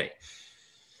 6th. Okay.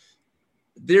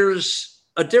 There's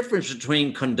a difference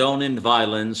between condoning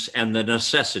violence and the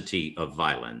necessity of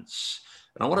violence.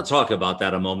 And I want to talk about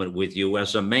that a moment with you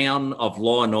as a man of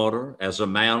law and order, as a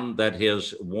man that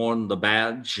has worn the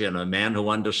badge, and a man who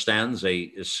understands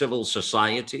a civil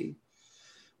society.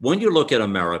 When you look at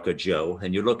America, Joe,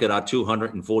 and you look at our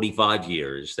 245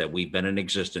 years that we've been in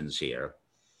existence here,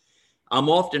 I'm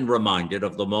often reminded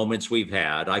of the moments we've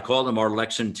had. I call them our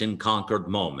Lexington Concord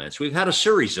moments. We've had a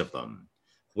series of them.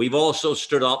 We've also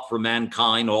stood up for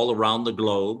mankind all around the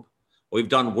globe. We've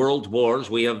done world wars.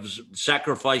 We have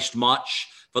sacrificed much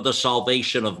for the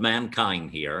salvation of mankind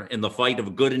here in the fight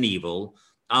of good and evil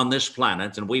on this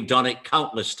planet. And we've done it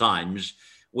countless times,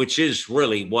 which is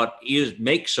really what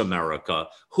makes America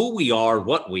who we are,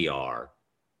 what we are.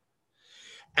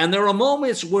 And there are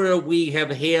moments where we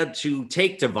have had to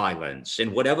take to violence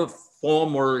in whatever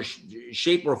form or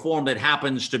shape or form it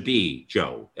happens to be,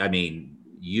 Joe. I mean,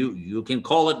 you can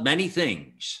call it many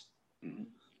things,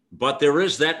 but there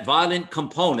is that violent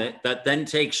component that then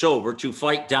takes over to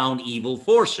fight down evil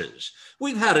forces.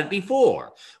 We've had it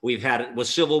before. We've had it with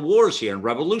civil wars here and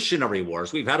revolutionary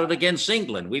wars. We've had it against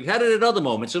England. We've had it at other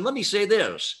moments. And let me say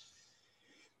this.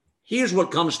 Here's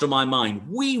what comes to my mind.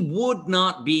 We would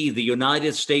not be the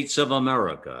United States of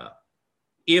America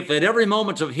if at every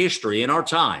moment of history in our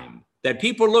time that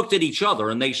people looked at each other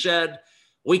and they said,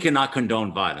 we cannot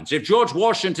condone violence. If George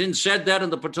Washington said that in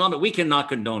the Potomac, we cannot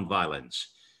condone violence.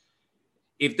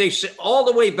 If they say all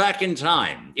the way back in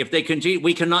time, if they continue,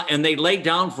 we cannot, and they lay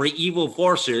down for evil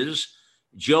forces,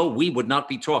 Joe, we would not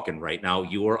be talking right now,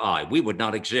 you or I. We would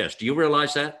not exist. Do you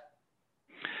realize that?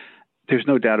 There's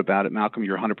no doubt about it, Malcolm.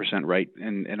 You're 100% right.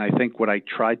 And I think what I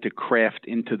tried to craft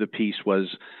into the piece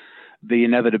was the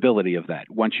inevitability of that.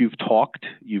 Once you've talked,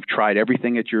 you've tried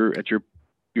everything at your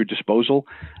disposal,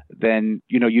 then,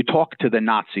 you talk to the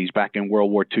Nazis back in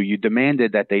World War II. You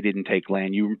demanded that they didn't take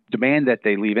land. You demand that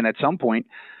they leave. And at some point,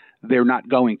 they're not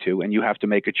going to, and you have to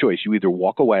make a choice. You either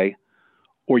walk away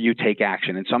or you take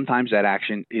action. And sometimes that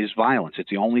action is violence. It's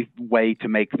the only way to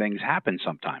make things happen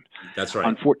sometimes. That's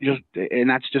right. And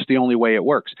that's just the only way it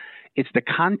works. It's the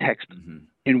context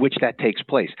in which that takes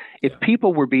place. If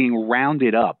people were being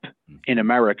rounded up in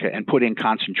America and put in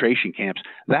concentration camps,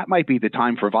 that might be the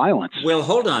time for violence. Well,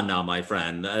 hold on now, my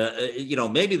friend.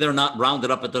 Maybe they're not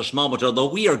rounded up at this moment, although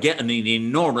we are getting an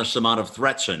enormous amount of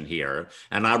threats in here.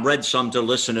 And I read some to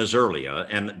listeners earlier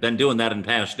and been doing that in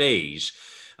past days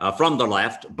from the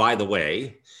left, by the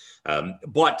way.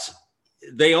 But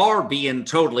they are being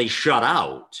totally shut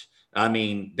out. I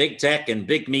mean, big tech and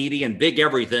big media and big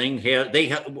everything.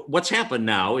 What's happened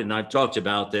now, and I've talked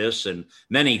about this in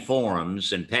many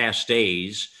forums in past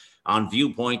days on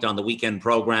Viewpoint on the weekend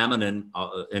program and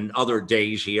in other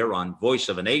days here on Voice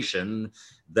of a Nation,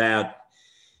 that,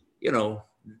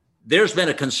 there's been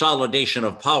a consolidation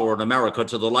of power in America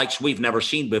to the likes we've never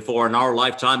seen before in our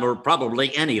lifetime or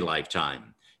probably any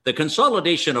lifetime. The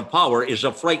consolidation of power is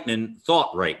a frightening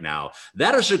thought right now.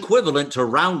 That is equivalent to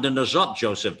rounding us up,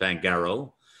 Joesph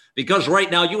Pangaro, because right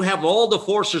now you have all the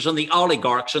forces and the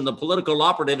oligarchs and the political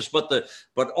operatives,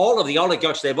 but all of the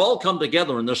oligarchs, they've all come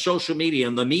together in the social media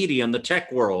and the media and the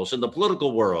tech worlds and the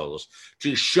political worlds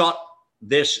to shut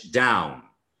this down.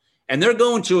 And they're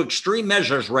going to extreme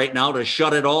measures right now to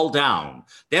shut it all down.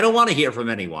 They don't want to hear from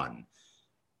anyone.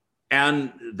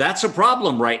 And that's a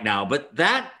problem right now, but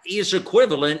that is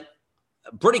equivalent,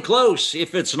 pretty close,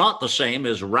 if it's not the same,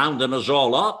 as rounding us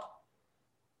all up.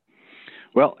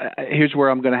 Well, here's where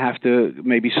I'm going to have to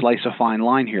maybe slice a fine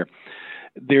line here.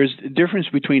 There's a difference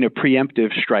between a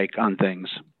preemptive strike on things,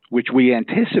 which we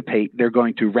anticipate they're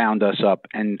going to round us up,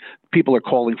 and people are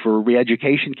calling for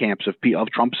re-education camps of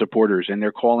Trump supporters, and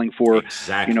they're calling for,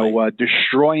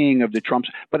 destroying of the Trumps,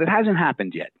 but it hasn't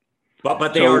happened yet.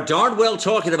 But they are darn well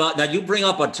talking about, now you bring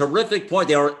up a terrific point.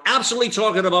 They are absolutely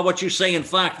talking about what you say. In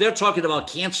fact, they're talking about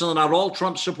canceling out all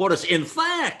Trump supporters. In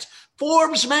fact,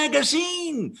 Forbes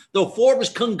magazine, the Forbes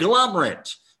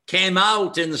conglomerate, came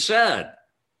out and said,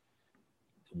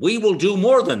 we will do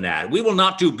more than that. We will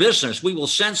not do business. We will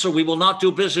censor. We will not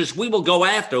do business. We will go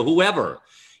after whoever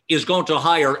is going to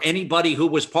hire anybody who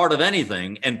was part of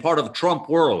anything and part of Trump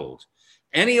world.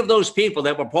 Any of those people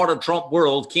that were part of Trump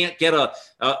world can't get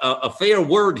a fair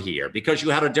word here because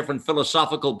you had a different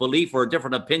philosophical belief or a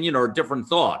different opinion or a different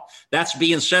thought. That's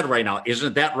being said right now.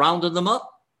 Isn't that rounding them up?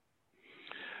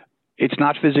 It's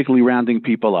not physically rounding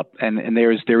people up, and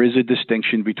there is a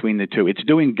distinction between the two. It's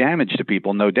doing damage to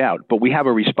people, no doubt, but we have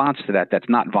a response to that that's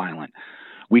not violent.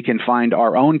 We can find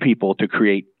our own people to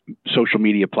create social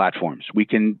media platforms. We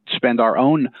can spend our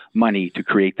own money to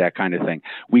create that kind of thing.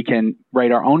 We can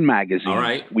write our own magazine. All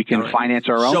right. We can finance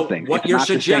our own thing. What you're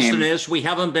suggesting is we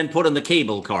haven't been put in the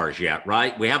cable cars yet,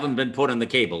 right? We haven't been put in the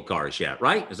cable cars yet,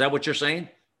 right? Is that what you're saying?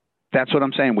 That's what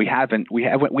I'm saying. We haven't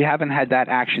had that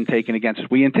action taken against us.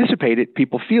 We anticipate it.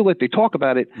 People feel it. They talk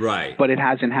about it. Right. But it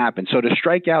hasn't happened. So to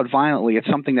strike out violently at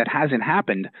something that hasn't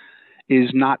happened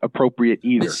is not appropriate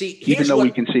either, even though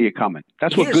we can see it coming.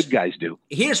 That's what good guys do.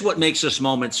 Here's what makes this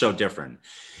moment so different.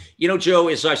 Joe,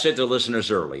 as I said to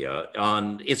listeners earlier,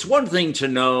 it's one thing to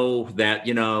know that,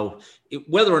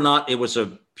 whether or not it was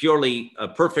a purely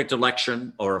perfect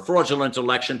election or a fraudulent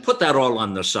election, put that all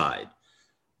on the side.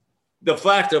 The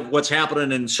fact of what's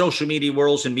happening in social media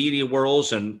worlds and media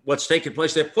worlds and what's taking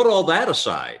place there, put all that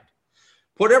aside.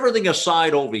 Put everything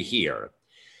aside over here.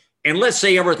 And let's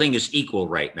say everything is equal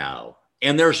right now.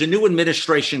 And there's a new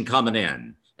administration coming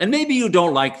in. And maybe you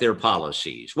don't like their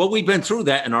policies. Well, we've been through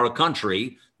that in our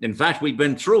country. In fact, we've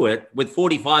been through it with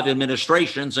 45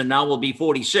 administrations, and now will be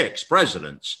 46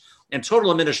 presidents. And total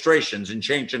administrations and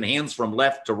changing hands from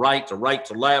left to right to right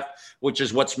to left, which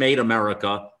is what's made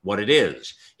America what it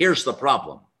is. Here's the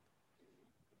problem.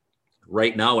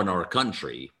 Right now in our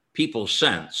country, people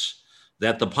sense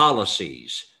that the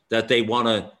policies that they want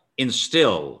to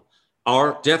instill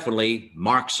are definitely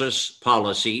Marxist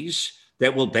policies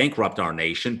that will bankrupt our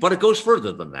nation, but it goes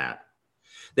further than that.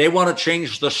 They want to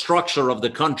change the structure of the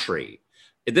country.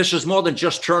 This is more than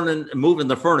just moving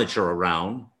the furniture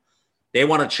around. They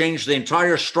want to change the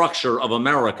entire structure of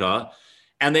America,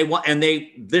 and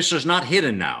this is not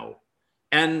hidden now.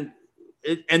 And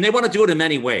they want to do it in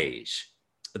many ways.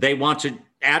 They want to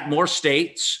add more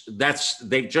states.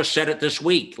 They've just said it this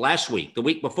week, last week, the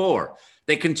week before.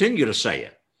 They continue to say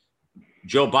it.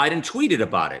 Joe Biden tweeted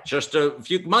about it just a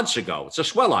few months ago. It's a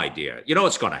swell idea. You know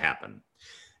it's going to happen.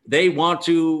 They want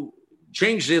to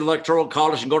change the electoral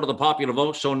college and go to the popular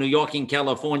vote so New York and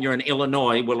California and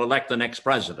Illinois will elect the next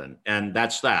president. And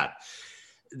that's that.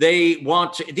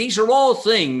 These are all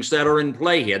things that are in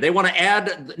play here. They want to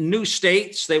add new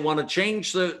states. They want to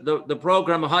change the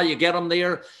program of how you get them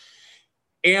there.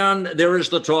 And there is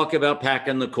the talk about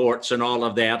packing the courts and all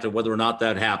of that, and whether or not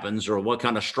that happens or what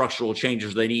kind of structural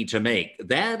changes they need to make.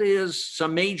 That is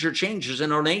some major changes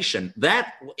in our nation.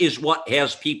 That is what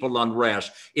has people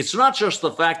unrest. It's not just the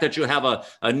fact that you have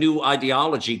a new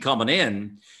ideology coming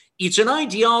in. It's an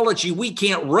ideology we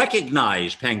can't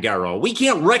recognize, Pangaro. We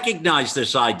can't recognize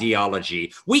this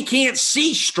ideology. We can't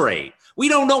see straight. We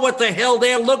don't know what the hell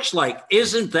that looks like.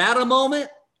 Isn't that a moment?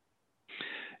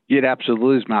 It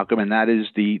absolutely is, Malcolm, and that is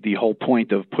the whole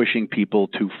point of pushing people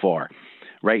too far.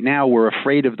 Right now, we're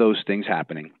afraid of those things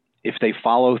happening. If they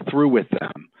follow through with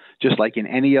them, just like in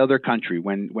any other country,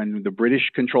 when the British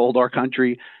controlled our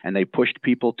country and they pushed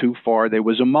people too far, there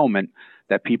was a moment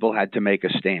that people had to make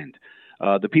a stand.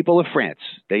 The people of France,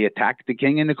 they attacked the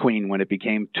king and the queen when it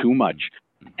became too much.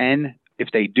 And if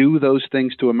they do those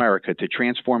things to America to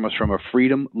transform us from a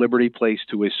freedom, liberty place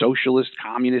to a socialist,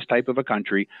 communist type of a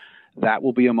country, that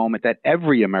will be a moment that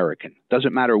every American,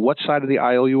 doesn't matter what side of the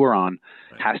aisle you are on,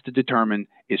 has to determine,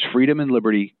 is freedom and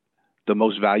liberty the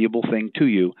most valuable thing to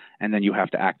you? And then you have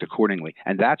to act accordingly.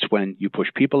 And that's when you push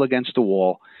people against the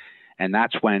wall. And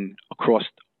that's when, across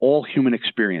all human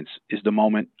experience, is the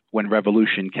moment when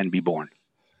revolution can be born.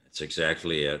 That's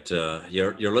exactly it.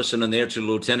 You're listening there to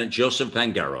Lieutenant Joesph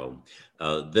Pangaro.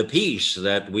 The piece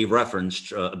that we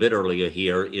referenced a bit earlier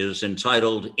here is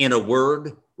entitled, In a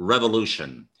Word,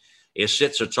 Revolution. It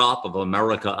sits atop of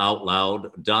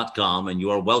AmericaOutloud.com, and you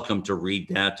are welcome to read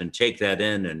that and take that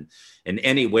in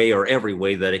any way or every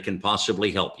way that it can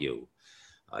possibly help you.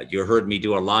 You heard me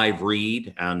do a live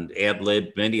read and ad-lib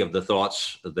many of the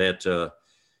thoughts that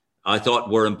I thought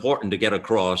were important to get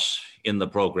across in the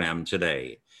program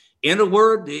today. In a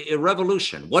word, a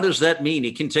revolution. What does that mean?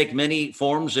 It can take many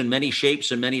forms and many shapes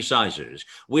and many sizes.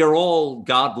 We are all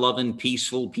God-loving,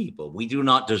 peaceful people. We do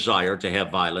not desire to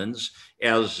have violence.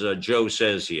 As Joe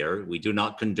says here, we do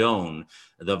not condone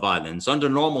the violence. Under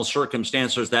normal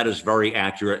circumstances, that is very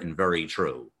accurate and very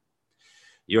true.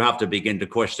 You have to begin to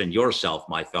question yourself,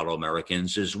 my fellow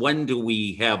Americans, is when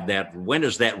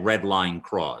is that red line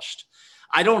crossed?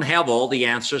 I don't have all the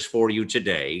answers for you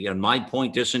today, and my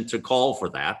point isn't to call for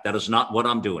that. That is not what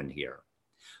I'm doing here.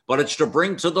 But it's to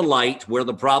bring to the light where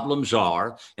the problems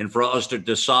are and for us to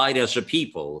decide as a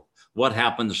people what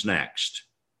happens next.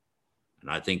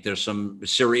 And I think there's some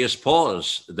serious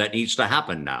pause that needs to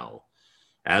happen now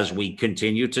as we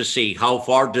continue to see how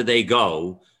far do they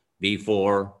go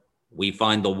before we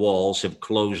find the walls have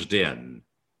closed in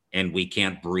and we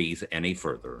can't breathe any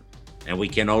further. And we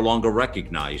can no longer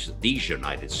recognize these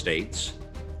United States.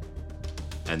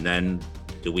 And then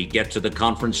do we get to the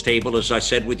conference table, as I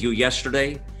said with you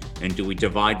yesterday? And do we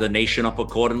divide the nation up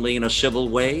accordingly in a civil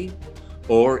way?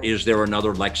 Or is there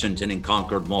another Lexington and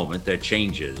Concord moment that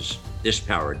changes this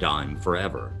paradigm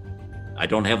forever? I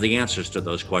don't have the answers to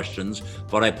those questions,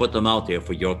 but I put them out there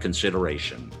for your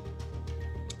consideration.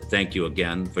 Thank you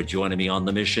again for joining me on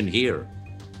the mission here.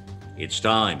 It's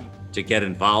time to get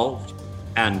involved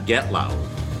and get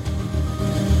loud.